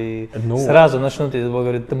найдется и сразу начнут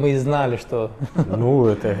говорить, да мы и знали, что. Ну,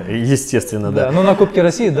 это естественно, да. Ну, на Кубке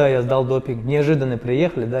России, да, я сдал допинг, неожиданно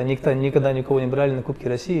приехали, да, никогда никого не брали на Кубке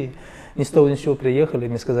России, ни с того ни с чего приехали,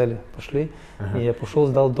 мне сказали, пошли, и я пошел,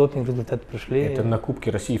 сдал допинг, результаты пришли. Это на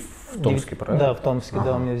Кубке России в Томске, правильно? Да, в Томске,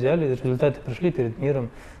 да, у меня взяли, результаты пришли перед миром,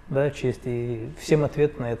 да, честь, и всем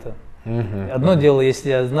ответ на это. Одно дело, если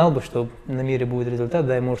я знал бы, что на мире будет результат,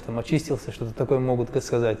 да, я, может, там очистился, что-то такое могут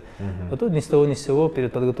сказать. А тут ни с того ни с сего,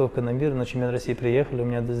 перед подготовкой на мир, на чемпион России приехали, у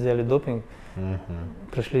меня взяли допинг,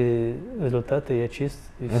 пришли результаты, я чист,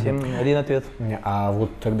 и всем один ответ. А вот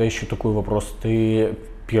тогда еще такой вопрос, ты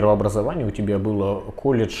первое образование у тебя было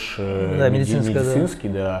колледж медицинский,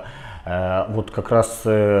 да. Вот как раз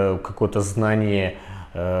какое-то знание.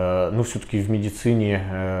 Ну, все-таки в медицине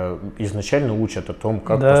изначально учат о том,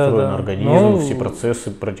 как построен организм, все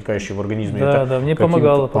процессы, протекающие в организме. Да, это мне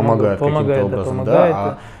помогает каким-то образом.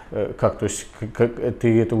 Да? Как, то есть,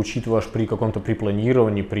 ты это учитываешь при каком-то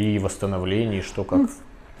планировании, при восстановлении, что как?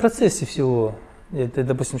 В процессе всего. Я,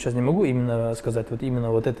 допустим, сейчас не могу именно сказать, вот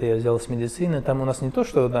именно вот это я взял с медицины. Там у нас не то,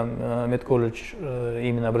 что там медколледж,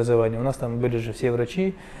 именно образование, у нас там были же все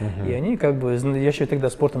врачи, и они как бы, я еще тогда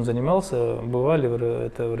спортом занимался, бывали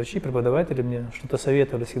это врачи, преподаватели мне что-то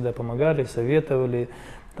советовали, всегда помогали, советовали,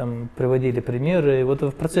 там приводили примеры. И вот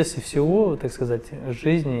в процессе всего, так сказать,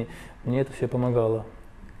 жизни мне это все помогало.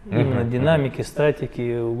 Именно динамики,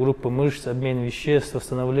 статики, группы мышц, обмен веществ,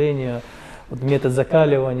 восстановление. Вот метод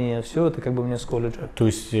закаливания, все это как бы у меня с колледжа. То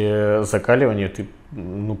есть закаливание, ты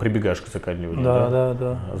прибегаешь к закаливанию,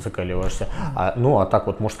 да? Закаливаешься. А так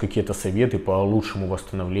вот, может, какие-то советы по лучшему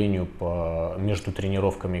восстановлению, между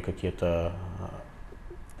тренировками какие-то?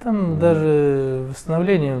 Там даже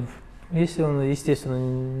восстановление, если он, естественно,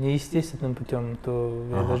 не естественным путем, то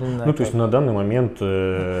я даже не знаю. Ну, то есть на данный момент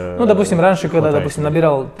допустим, раньше, когда, допустим,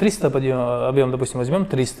 набирал 300 объем, допустим, возьмем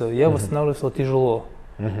 300, я восстанавливался тяжело.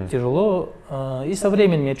 Тяжело, и со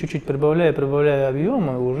временем я чуть-чуть прибавляю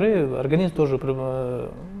объема, и уже организм тоже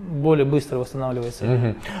более быстро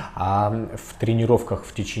восстанавливается. А в тренировках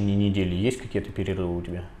в течение недели есть какие-то перерывы у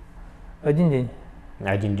тебя? Один день.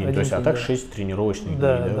 Один день, то есть, а так 6 тренировочных дней,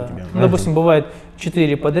 да, у тебя? Ну, допустим, бывает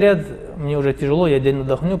 4 подряд, мне уже тяжело, я день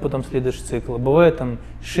отдохну, потом следующий цикл. Бывает там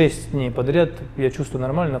 6 дней подряд, я чувствую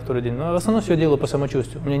нормально на второй день. Но в основном все делаю по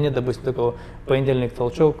самочувствию. У меня нет, допустим, такого понедельник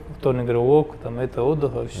толчок, вторник гиревок, там это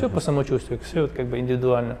отдыха, все по самочувствию, все как бы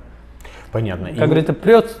индивидуально. Понятно. Как говорится,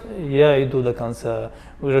 прет, я иду до конца.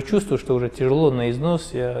 Уже чувствую, что уже тяжело на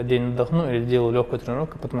износ, я день отдохну или делаю легкую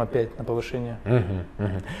тренировку, потом опять на повышение.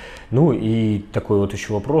 Ну и такой вот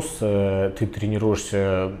еще вопрос. Ты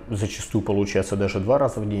тренируешься зачастую, получается, даже 2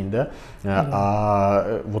 раза в день, да?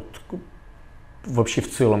 А вот вообще в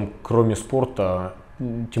целом, кроме спорта,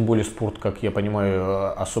 тем более спорт, как я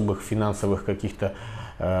понимаю, особых финансовых каких-то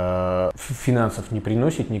финансов не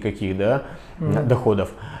приносит никаких, да,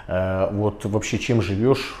 доходов. Вот вообще чем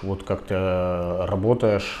живешь, вот как ты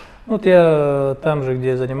работаешь? Вот я там же, где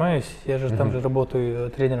я занимаюсь, я же там же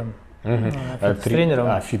работаю тренером.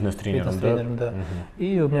 Фитнес-тренером. Фитнес-тренером, да.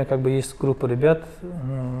 И у меня как бы есть группа ребят,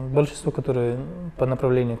 большинство, которые по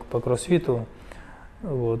направлению по кроссфиту.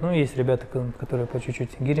 Вот. Ну, есть ребята, которые по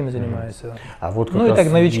чуть-чуть гирями занимаются. А вот ну и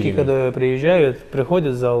так новички, когда приезжают,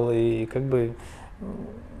 приходят в зал и как бы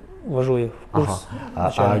ввожу их в курс.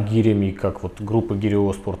 А гирями, как вот группы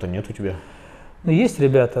гиревого спорта нет у тебя? Ну, есть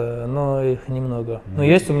ребята, но их немного. Но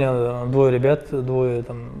есть у меня 2 ребят,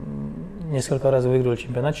 там несколько раз выигрывали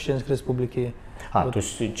чемпионат Чеченской Республики. Вот. То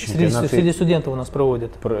есть чемпионаты среди студентов у нас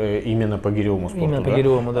проводят. Именно по гиревому спорту, именно по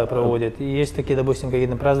гиревому, да, проводят. И есть такие, допустим,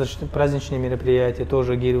 какие-то праздничные мероприятия,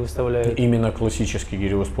 тоже гири выставляют. Именно классический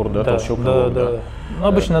гиревой спорт, да, толчок? Да. Ну,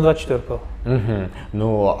 обычно на 24.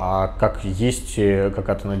 Ну, а как есть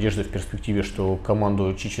какая-то надежда в перспективе, что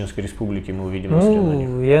команду Чеченской Республики мы увидим на соревнованиях?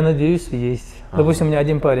 Ну, я надеюсь, есть. Допустим, у меня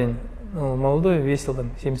один парень, молодой, весил там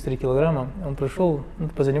 73 килограмма, он пришел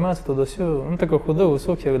позаниматься туда-все, он такой худой,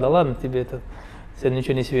 высокий, я говорю, да ладно тебе это, тебе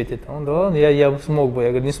ничего не светит. Он, да ладно, я смог бы, я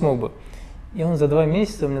говорю, не смог бы. И он за 2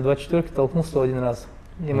 месяца у меня 24 толкнул 101 раз.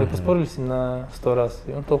 И мы поспорили с ним на 100 раз,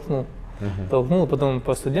 и он толкнул. Толкнул, потом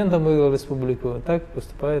по студентам выиграл республику, так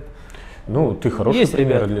поступает. Ну, ты хороший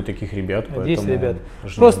пример для таких ребят. Есть ребят.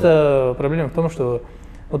 Просто проблема в том, что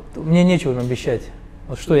вот мне нечего им обещать.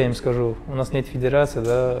 Вот что я им скажу? У нас нет федерации,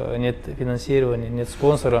 да, нет финансирования, нет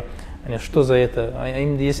спонсора. Что за это?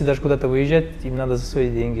 Им, если даже куда-то выезжать, им надо за свои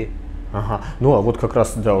деньги. Ага. Ну а вот как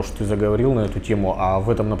раз, да, уж ты заговорил на эту тему, а в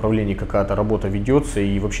этом направлении какая-то работа ведется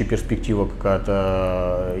и вообще перспектива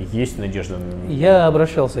какая-то есть, надежда? Я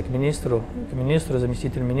обращался к министру,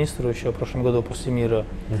 заместителю министра еще в прошлом году после мира.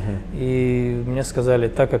 И мне сказали,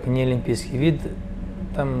 так как не олимпийский вид,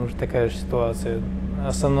 там уже такая же ситуация.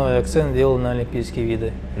 Основной акцент делал на олимпийские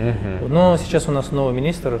виды. Но сейчас у нас новый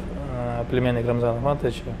министр, племянник Рамзана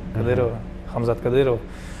Ахматовича, Хамзат Кадыров.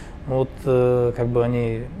 Вот как бы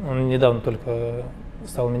он недавно только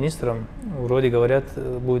стал министром, вроде говорят,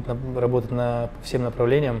 будет работать по всем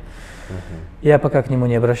направлениям. Я пока к нему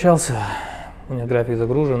не обращался, у меня график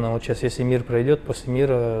загружен, а вот сейчас, если мир пройдет, после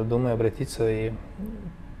мира, думаю, обратиться и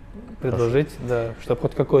предложить, да, чтобы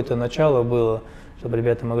хоть какое-то начало было, чтобы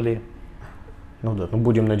ребята могли. Ну да,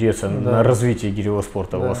 будем надеяться на развитие гиревого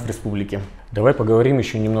спорта у вас в республике. Давай поговорим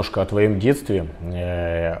еще немножко о твоем детстве.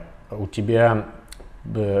 У тебя,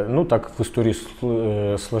 ну так в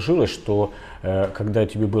истории сложилось, что когда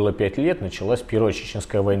тебе было 5 лет, началась Первая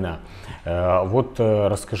Чеченская война. Вот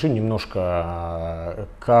расскажи немножко,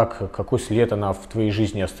 какой след она в твоей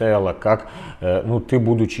жизни оставила, как, ну ты,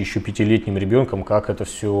 будучи еще 5-летним ребенком, как это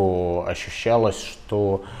все ощущалось,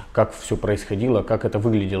 как все происходило, как это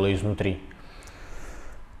выглядело изнутри?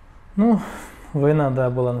 Ну, война, да,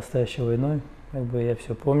 была настоящей войной, как бы я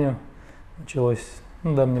все помню. Началось,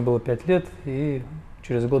 ну да, мне было 5 лет, и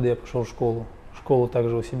через год я пошел в школу. Школу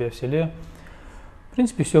также у себя в селе. В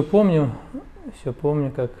принципе, все помню,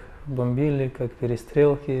 как бомбили, как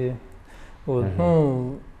перестрелки. Вот.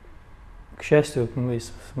 Ну, к счастью,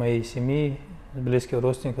 с моей семьи, с близких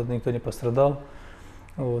родственников никто не пострадал.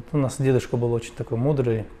 Вот. У нас дедушка был очень такой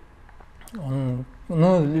мудрый.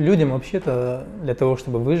 Ну, людям вообще-то для того,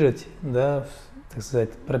 чтобы выжить, да, так сказать,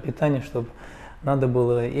 пропитание, чтобы надо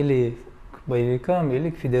было или к боевикам, или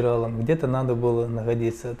к федералам, где-то надо было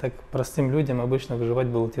находиться. Так простым людям обычно выживать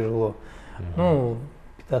было тяжело. Ну,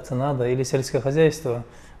 питаться надо, или сельское хозяйство,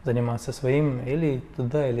 заниматься своим, или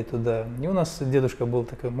туда, или туда. И у нас дедушка был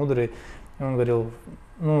такой мудрый, он говорил,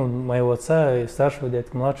 ну, моего отца и старшего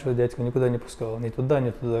дядьку, младшего дядьку никуда не пускал, ни туда,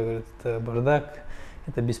 говорит, это бардак.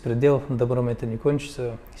 Это беспредел, добром это не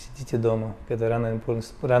кончится, сидите дома. Когда рано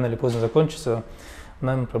или поздно закончится,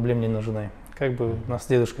 нам проблем не нужны. Как бы нас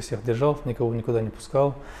дедушка всех держал, никого никуда не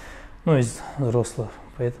пускал, ну, из взрослых.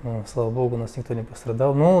 Поэтому, слава богу, нас никто не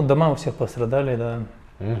пострадал. Ну, дома у всех пострадали, да.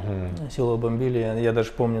 Село бомбили. Я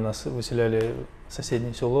даже помню, нас выселяли в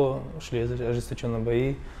соседнее село, шли ожесточенные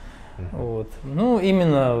бои. Вот. Ну,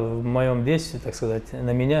 именно в моем детстве, так сказать,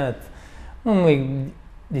 на меня, ну, мы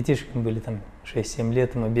детишками были там 6-7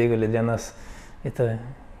 лет, мы бегали, для нас это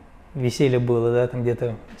веселье было, да, там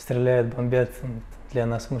где-то стреляют, бомбят, для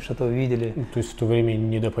нас мы что-то увидели. То есть в то время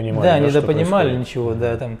недопонимали? Да, недопонимали ничего,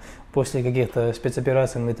 да, там после каких-то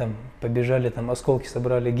спецопераций мы там побежали, там осколки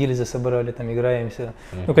собрали, гильзы собрали, там играемся.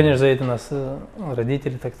 Ну, конечно, за это нас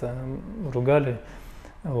родители так-то ругали,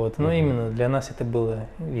 вот, но именно для нас это было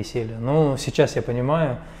веселье. Но сейчас я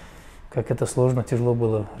понимаю, как это сложно, тяжело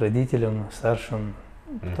было родителям, старшим.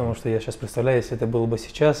 Потому что я сейчас представляю, если это было бы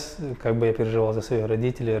сейчас, как бы я переживал за своих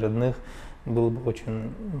родителей, родных, было бы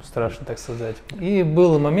очень страшно, так сказать. И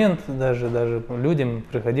был момент, даже людям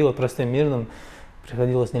приходило, простым мирным,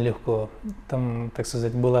 приходилось нелегко. Там, так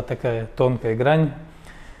сказать, была такая тонкая грань.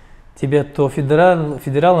 Тебя то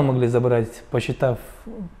федералы могли забрать, посчитав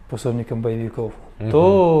пособником боевиков,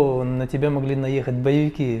 то на тебя могли наехать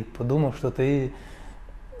боевики, подумав, что ты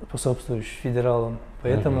способствуешь федералам.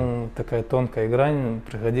 Поэтому такая тонкая грань,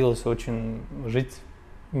 приходилось очень жить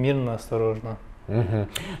мирно, осторожно.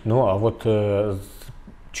 Ну, а вот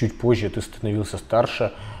чуть позже ты становился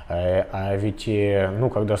старше, а ведь, ну,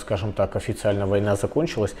 когда, скажем так, официально война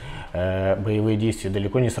закончилась, боевые действия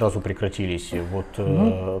далеко не сразу прекратились.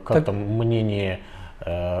 Вот как там мнение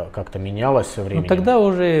как-то менялось со временем? Ну, тогда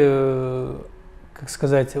уже, как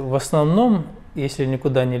сказать, в основном, если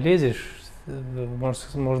никуда не лезешь,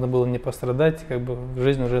 можно было не пострадать, как бы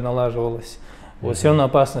жизнь уже налаживалась. Вот все равно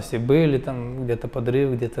опасности были, там где-то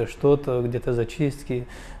подрыв, где-то что-то, где-то зачистки,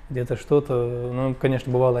 где-то что-то. Ну,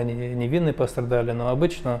 конечно, бывало, они невинные пострадали, но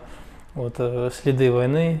обычно вот следы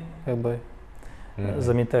войны как бы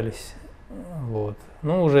заметались. Вот.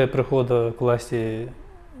 Ну, уже прихода к власти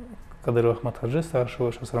Кадырова Ахматхаджи,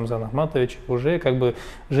 старшего, сейчас Рамзана Ахматовича, уже как бы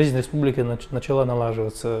жизнь республики начала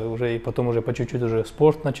налаживаться, уже и потом уже по чуть-чуть уже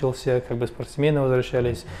спорт начался, как бы спортсмены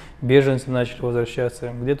возвращались, беженцы начали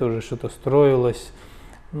возвращаться, где-то уже что-то строилось.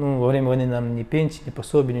 Ну, во время войны нам ни пенсии, ни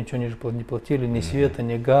пособий, ничего не платили, ни света,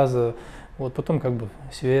 ни газа. Вот потом как бы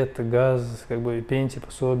свет, газ, как бы пенсии,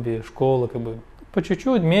 пособия, школа, как бы по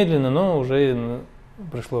чуть-чуть, медленно, но уже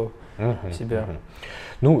пришло в себя.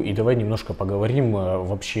 Ну и давай немножко поговорим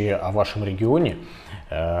вообще о вашем регионе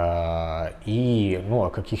и ну, о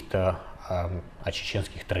каких-то о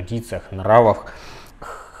чеченских традициях, нравах.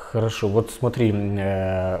 Хорошо, вот смотри,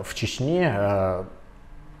 в Чечне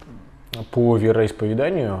по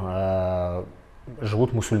вероисповеданию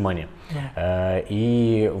живут мусульмане.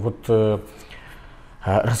 И вот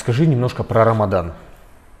расскажи немножко про Рамадан.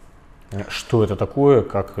 Что это такое,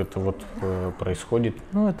 как это вот происходит?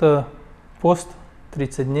 Ну, это пост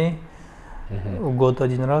 30 дней, в год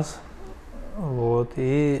один раз. Вот.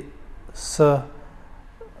 И с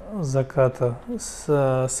заката,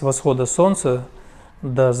 с восхода солнца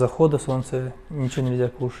до захода солнца ничего нельзя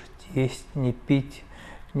кушать, есть, не пить,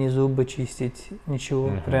 ни зубы чистить, ничего,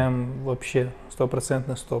 прям вообще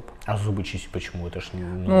 100% стоп. А зубы чистить почему? Это ж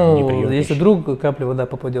ну, не прием если пищи. вдруг капля вода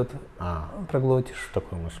попадет, проглотишь.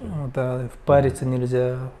 Такой мысль. Да, париться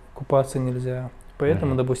нельзя, купаться нельзя.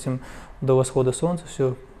 Поэтому, допустим, до восхода солнца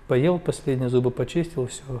все, поел последние, зубы почистил,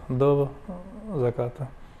 все, до заката.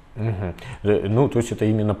 Ну, то есть это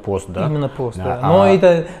именно пост, да? Именно пост, да. Но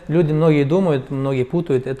это люди, многие думают, многие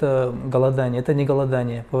путают, это голодание. Это не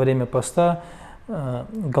голодание. Во время поста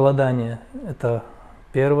голодание – это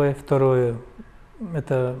первое, второе –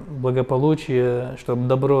 это благополучие, чтобы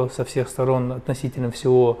добро со всех сторон относительно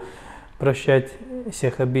всего, прощать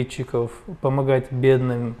всех обидчиков, помогать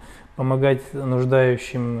бедным, помогать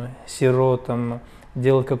нуждающим, сиротам,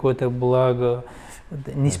 делать какое-то благо,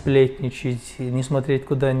 не сплетничать, не смотреть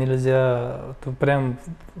куда нельзя. Это прям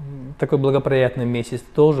такой благоприятный месяц.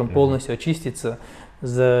 Должен полностью очиститься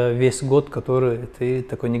за весь год, который ты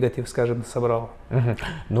такой негатив, скажем, собрал.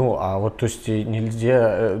 Ну, а вот, то есть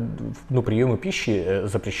нельзя, ну, приемы пищи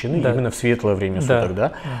запрещены именно в светлое время суток,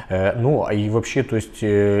 да? Ну, а и вообще, то есть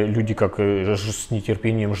люди как с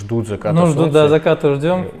нетерпением ждут заката солнца? Ну, ждут, да, заката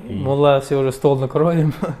ждем, мулла, все уже стол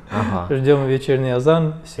накроем, ждем вечерний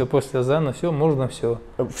азан, все, после азана, все, можно все.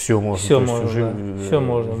 Все можно, все то есть можно, уже все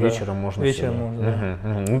можно, вечером можно. Вечером можно,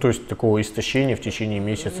 Ну, то есть такого истощения в течение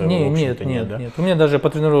месяца нет, да? нет. У меня даже по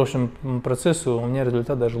тренировочному процессу, у меня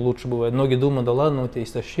результат даже лучше бывает. Многие думают, да ладно, у тебя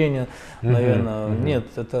истощение, наверное. Нет,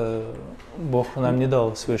 это Бог нам не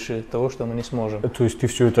дал свыше того, что мы не сможем. То есть ты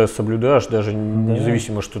все это соблюдаешь, даже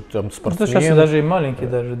независимо, что ты там спортсмен? Ну, сейчас даже и маленький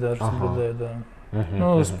даже соблюдает, да.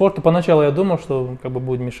 Ну, спорту поначалу я думал, что как бы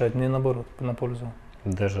будет мешать, мне наоборот, на пользу.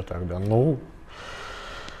 Даже так, да. Ну,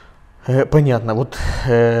 понятно. Вот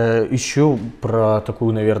еще про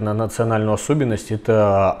такую, наверное, национальную особенность –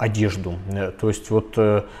 это одежду. То есть вот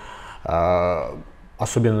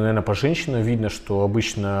особенно, наверное, по женщинам видно, что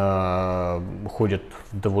да, ходят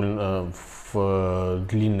довольно в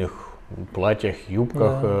длинных платьях,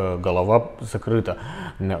 юбках, голова закрыта.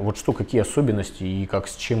 Вот что, какие особенности и как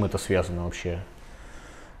с чем это связано вообще?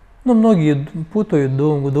 Ну, многие путают,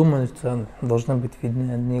 думают, что должны быть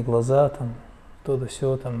видны одни глаза, там, то-то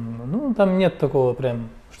все, там, ну, там нет такого прям,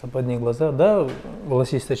 чтобы одни глаза, да,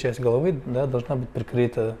 волосистая часть головы, да, должна быть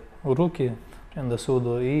прикрыта, руки прям до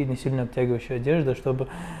суду, и не сильно обтягивающая одежда, чтобы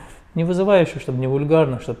не вызывающая, чтобы не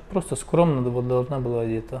вульгарно, чтобы просто скромно должна была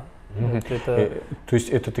одета. Вот это... То есть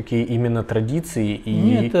это такие именно традиции? И...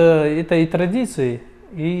 Нет, это и традиции,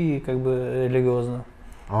 и как бы религиозно.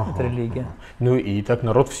 Это религия. Ну и так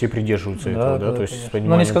народ все придерживаются этого, да? То есть,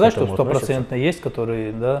 но не сказать, что 100% есть,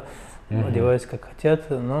 которые, да, одеваются как хотят,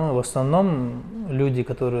 но в основном людей,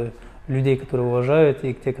 которые уважают,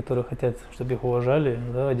 и те, которые хотят, чтобы их уважали,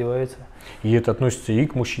 да, одеваются. И это относится и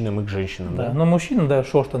к мужчинам, и к женщинам, да? Но мужчинам, да,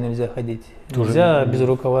 шорты нельзя ходить. Тоже нельзя без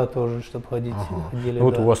рукава тоже, чтобы ходить. Ходили, ну,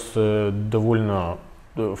 вот у вас довольно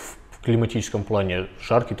в климатическом плане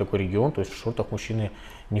жаркий такой регион, то есть в шортах мужчины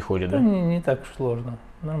не ходят, да? Не так уж сложно.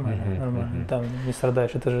 Нормально, нормально. Там не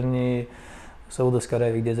страдаешь. Это же не Саудовская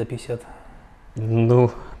Аравия, где за 50.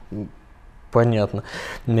 Ну, понятно.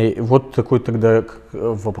 Вот такой тогда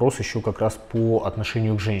вопрос еще как раз по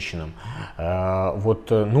отношению к женщинам.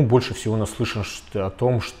 Вот, ну, больше всего наслышан о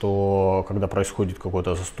том, что когда происходит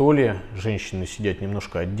какое-то застолье, женщины сидят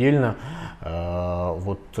немножко отдельно,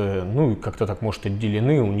 вот, ну, как-то так, может,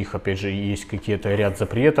 отделены, у них, опять же, есть какие-то ряд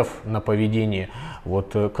запретов на поведение.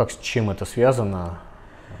 Вот, как, с чем это связано?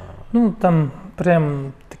 Ну, там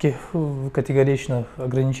прям таких категоричных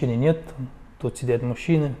ограничений нет. Тут сидят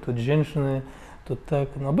мужчины, тут женщины, тут так.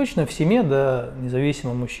 Но обычно в семье, да,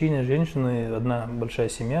 независимо мужчины, женщины, одна большая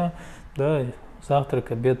семья, да,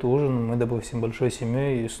 завтрак, обед, ужин, мы, допустим, большой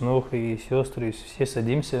семьей, и снохи, и сестры, и все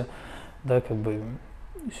садимся, да, как бы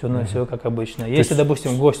все на все как обычно. Если,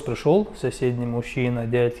 допустим, гость пришел, соседний мужчина,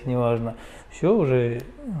 дядька, неважно, все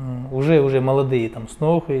уже молодые, там,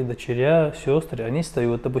 снохи, дочеря, сестры, они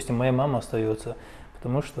встают, допустим, моя мама остается,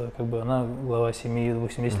 потому что как бы она глава семьи,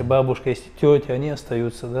 допустим, если бабушка, если тетя, они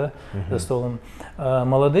остаются, да, за столом. А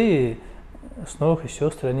молодые снох и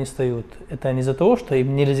сестры, они встают. Это не из-за того, что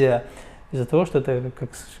им нельзя, из-за того, что это,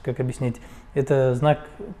 как объяснить, это знак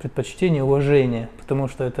предпочтения, уважения, потому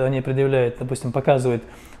что это они предъявляют, допустим, показывают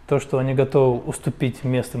то, что они готовы уступить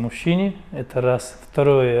место мужчине, это раз.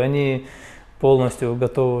 Второе, они полностью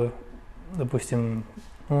готовы, допустим,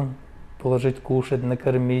 положить кушать,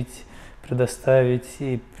 накормить, предоставить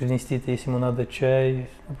и принести, если ему надо, чай,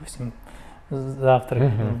 допустим,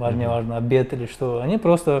 завтрак, неважно, обед или что. Они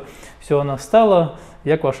просто, все, она встала,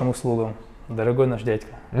 я к вашим услугам, дорогой наш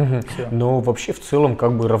дядька. Но вообще в целом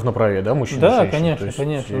как бы равноправие, да, мужчин и Да, женщин? конечно, есть,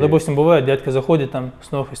 конечно. Допустим, бывает, дядька заходит, там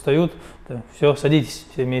снова встают, все, садитесь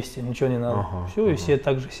все вместе, ничего не надо. Все, и все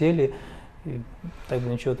так же сели, и так бы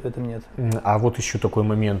ничего в этом нет. А вот еще такой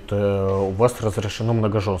момент, у вас разрешено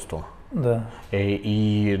многоженство. Да.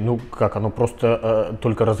 И ну как, оно просто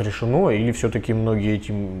только разрешено, или все-таки многие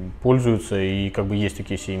этим пользуются, и как бы есть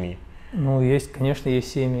такие семьи? Ну, есть, конечно,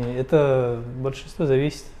 есть семьи. Это большинство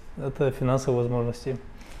зависит от финансовых возможностей.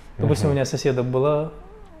 Допустим, у меня соседок была,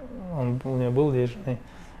 у меня был 2 жены.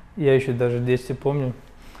 Я еще даже в детстве помню.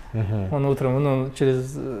 Он утром,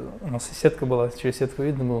 у нас соседка была, через сетку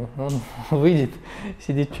видно было, он выйдет,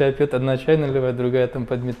 сидит, чай пьет, одна чай наливает, другая там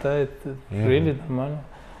подметает, жили нормально.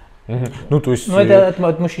 Ну, то есть... Но это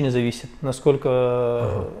от мужчины зависит,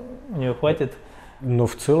 насколько у нее хватит. Но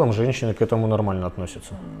в целом женщины к этому нормально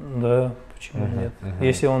относятся. Да, почему нет?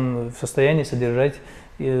 Если он в состоянии содержать,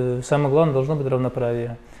 и самое главное, должно быть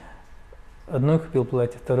равноправие. Одной купил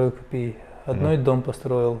платье, второй купи, одной дом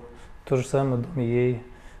построил, то же самое дом ей,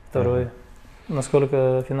 второй.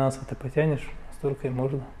 Насколько финансово ты потянешь, столько и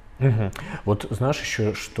можно. Вот знаешь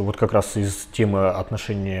еще, что вот как раз из темы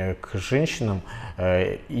отношения к женщинам,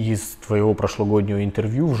 из твоего прошлогоднего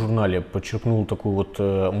интервью в журнале подчеркнул такую вот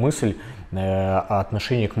мысль о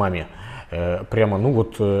отношении к маме. Прямо, ну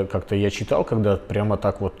вот как-то я читал, когда прямо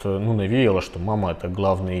так вот, ну, навеяло, что мама — это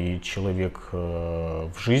главный человек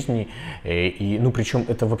в жизни, и, ну, причем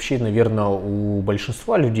это вообще, наверное, у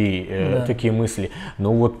большинства людей такие мысли,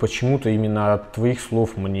 но вот почему-то именно от твоих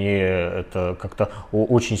слов мне это как-то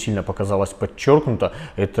очень сильно показалось подчеркнуто.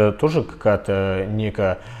 Это тоже какая-то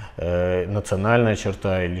некая национальная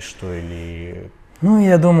черта или что, или... Ну,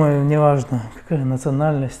 я думаю, неважно, какая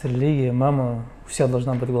национальность, религия, мама вся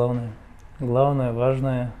должна быть главной. Главное,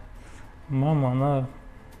 важное, мама,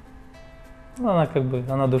 она как бы,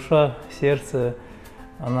 она душа, сердце,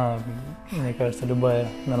 она, мне кажется, любая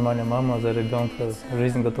нормальная мама за ребенка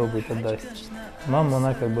жизнь готова быть отдать. Мама,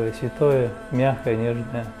 она как бы святое, мягкая,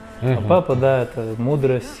 нежная. А папа, да, это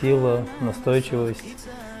мудрость, сила, настойчивость,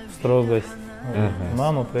 строгость.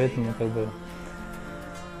 Мама, поэтому как бы,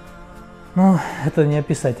 ну, это не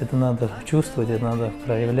описать, это надо чувствовать, это надо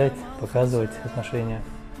проявлять, показывать отношения.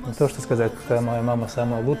 Не то, что сказать, какая моя мама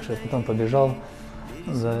самая лучшая, потом побежал,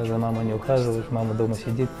 за мамой не ухаживаешь, мама дома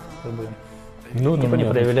сидит, как бы, ну, не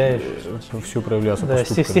проявляешь. Все проявляется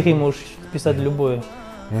поступками. Да, стихи можешь писать любое.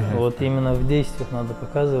 Вот именно в действиях надо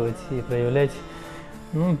показывать и проявлять.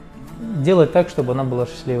 Ну, делать так, чтобы она была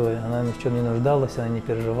счастливой, она ни в чем не нуждалась, она не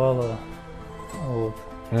переживала. Вот.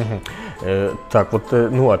 Так, вот,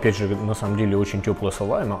 ну, опять же, на самом деле очень теплые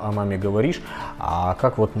слова, но о маме говоришь. А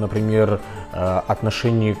как вот, например,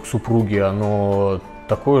 отношение к супруге, оно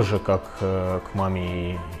такое же, как к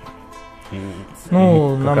маме?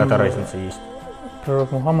 Ну, какая-то разница есть?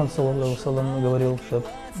 Пророк Мухаммад, саллаллаху говорил, что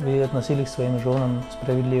вы относились к своим женам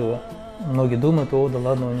справедливо. Многие думают, о, да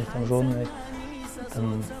ладно, у них там жены,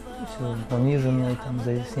 там, все униженные, там,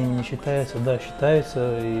 с ними не считаются. Да,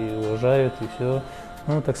 считаются и уважают, и все.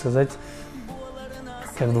 Ну, так сказать,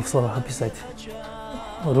 как бы в словах описать.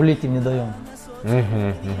 Рулить им не даем.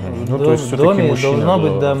 Ну, то есть в доме мужчина должна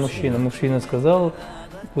быть, да, мужчина. Мужчина сказал,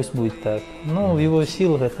 пусть будет так. Ну, в его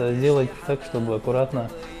силах это сделать так, чтобы аккуратно,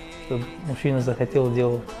 чтобы мужчина захотел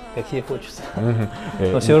делать, как ей хочется.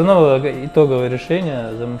 Но все равно итоговое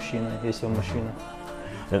решение за мужчиной, если он мужчина.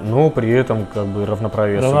 Но при этом как бы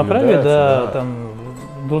равноправие соблюдается. Да,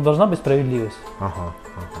 там должна быть справедливость.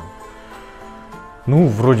 Ну,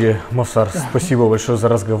 вроде, Мовсар, спасибо большое за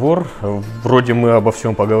разговор. Вроде мы обо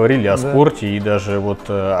всем поговорили, о спорте и даже вот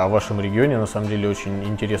о вашем регионе. На самом деле очень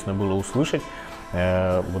интересно было услышать.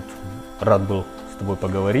 Вот рад был с тобой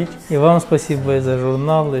поговорить. И вам спасибо и за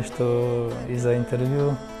журнал, и за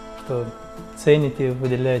интервью, что цените,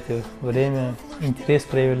 выделяете время, интерес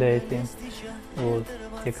проявляете. Вот.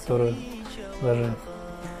 Те, которые даже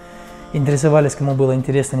интересовались, кому было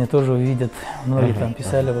интересно, они тоже увидят. Многие там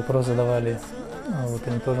писали, вопросы задавали. Вот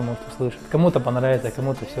они тоже могут услышать. Кому-то понравится, а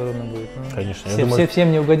кому-то все равно будет. Ну, конечно.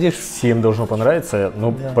 Всем не угодишь. Всем должно понравиться.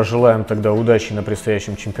 Но Да. пожелаем тогда удачи на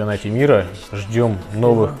предстоящем чемпионате мира. Ждем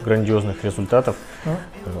новых грандиозных результатов. Ну,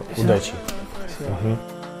 Удачи. Спасибо.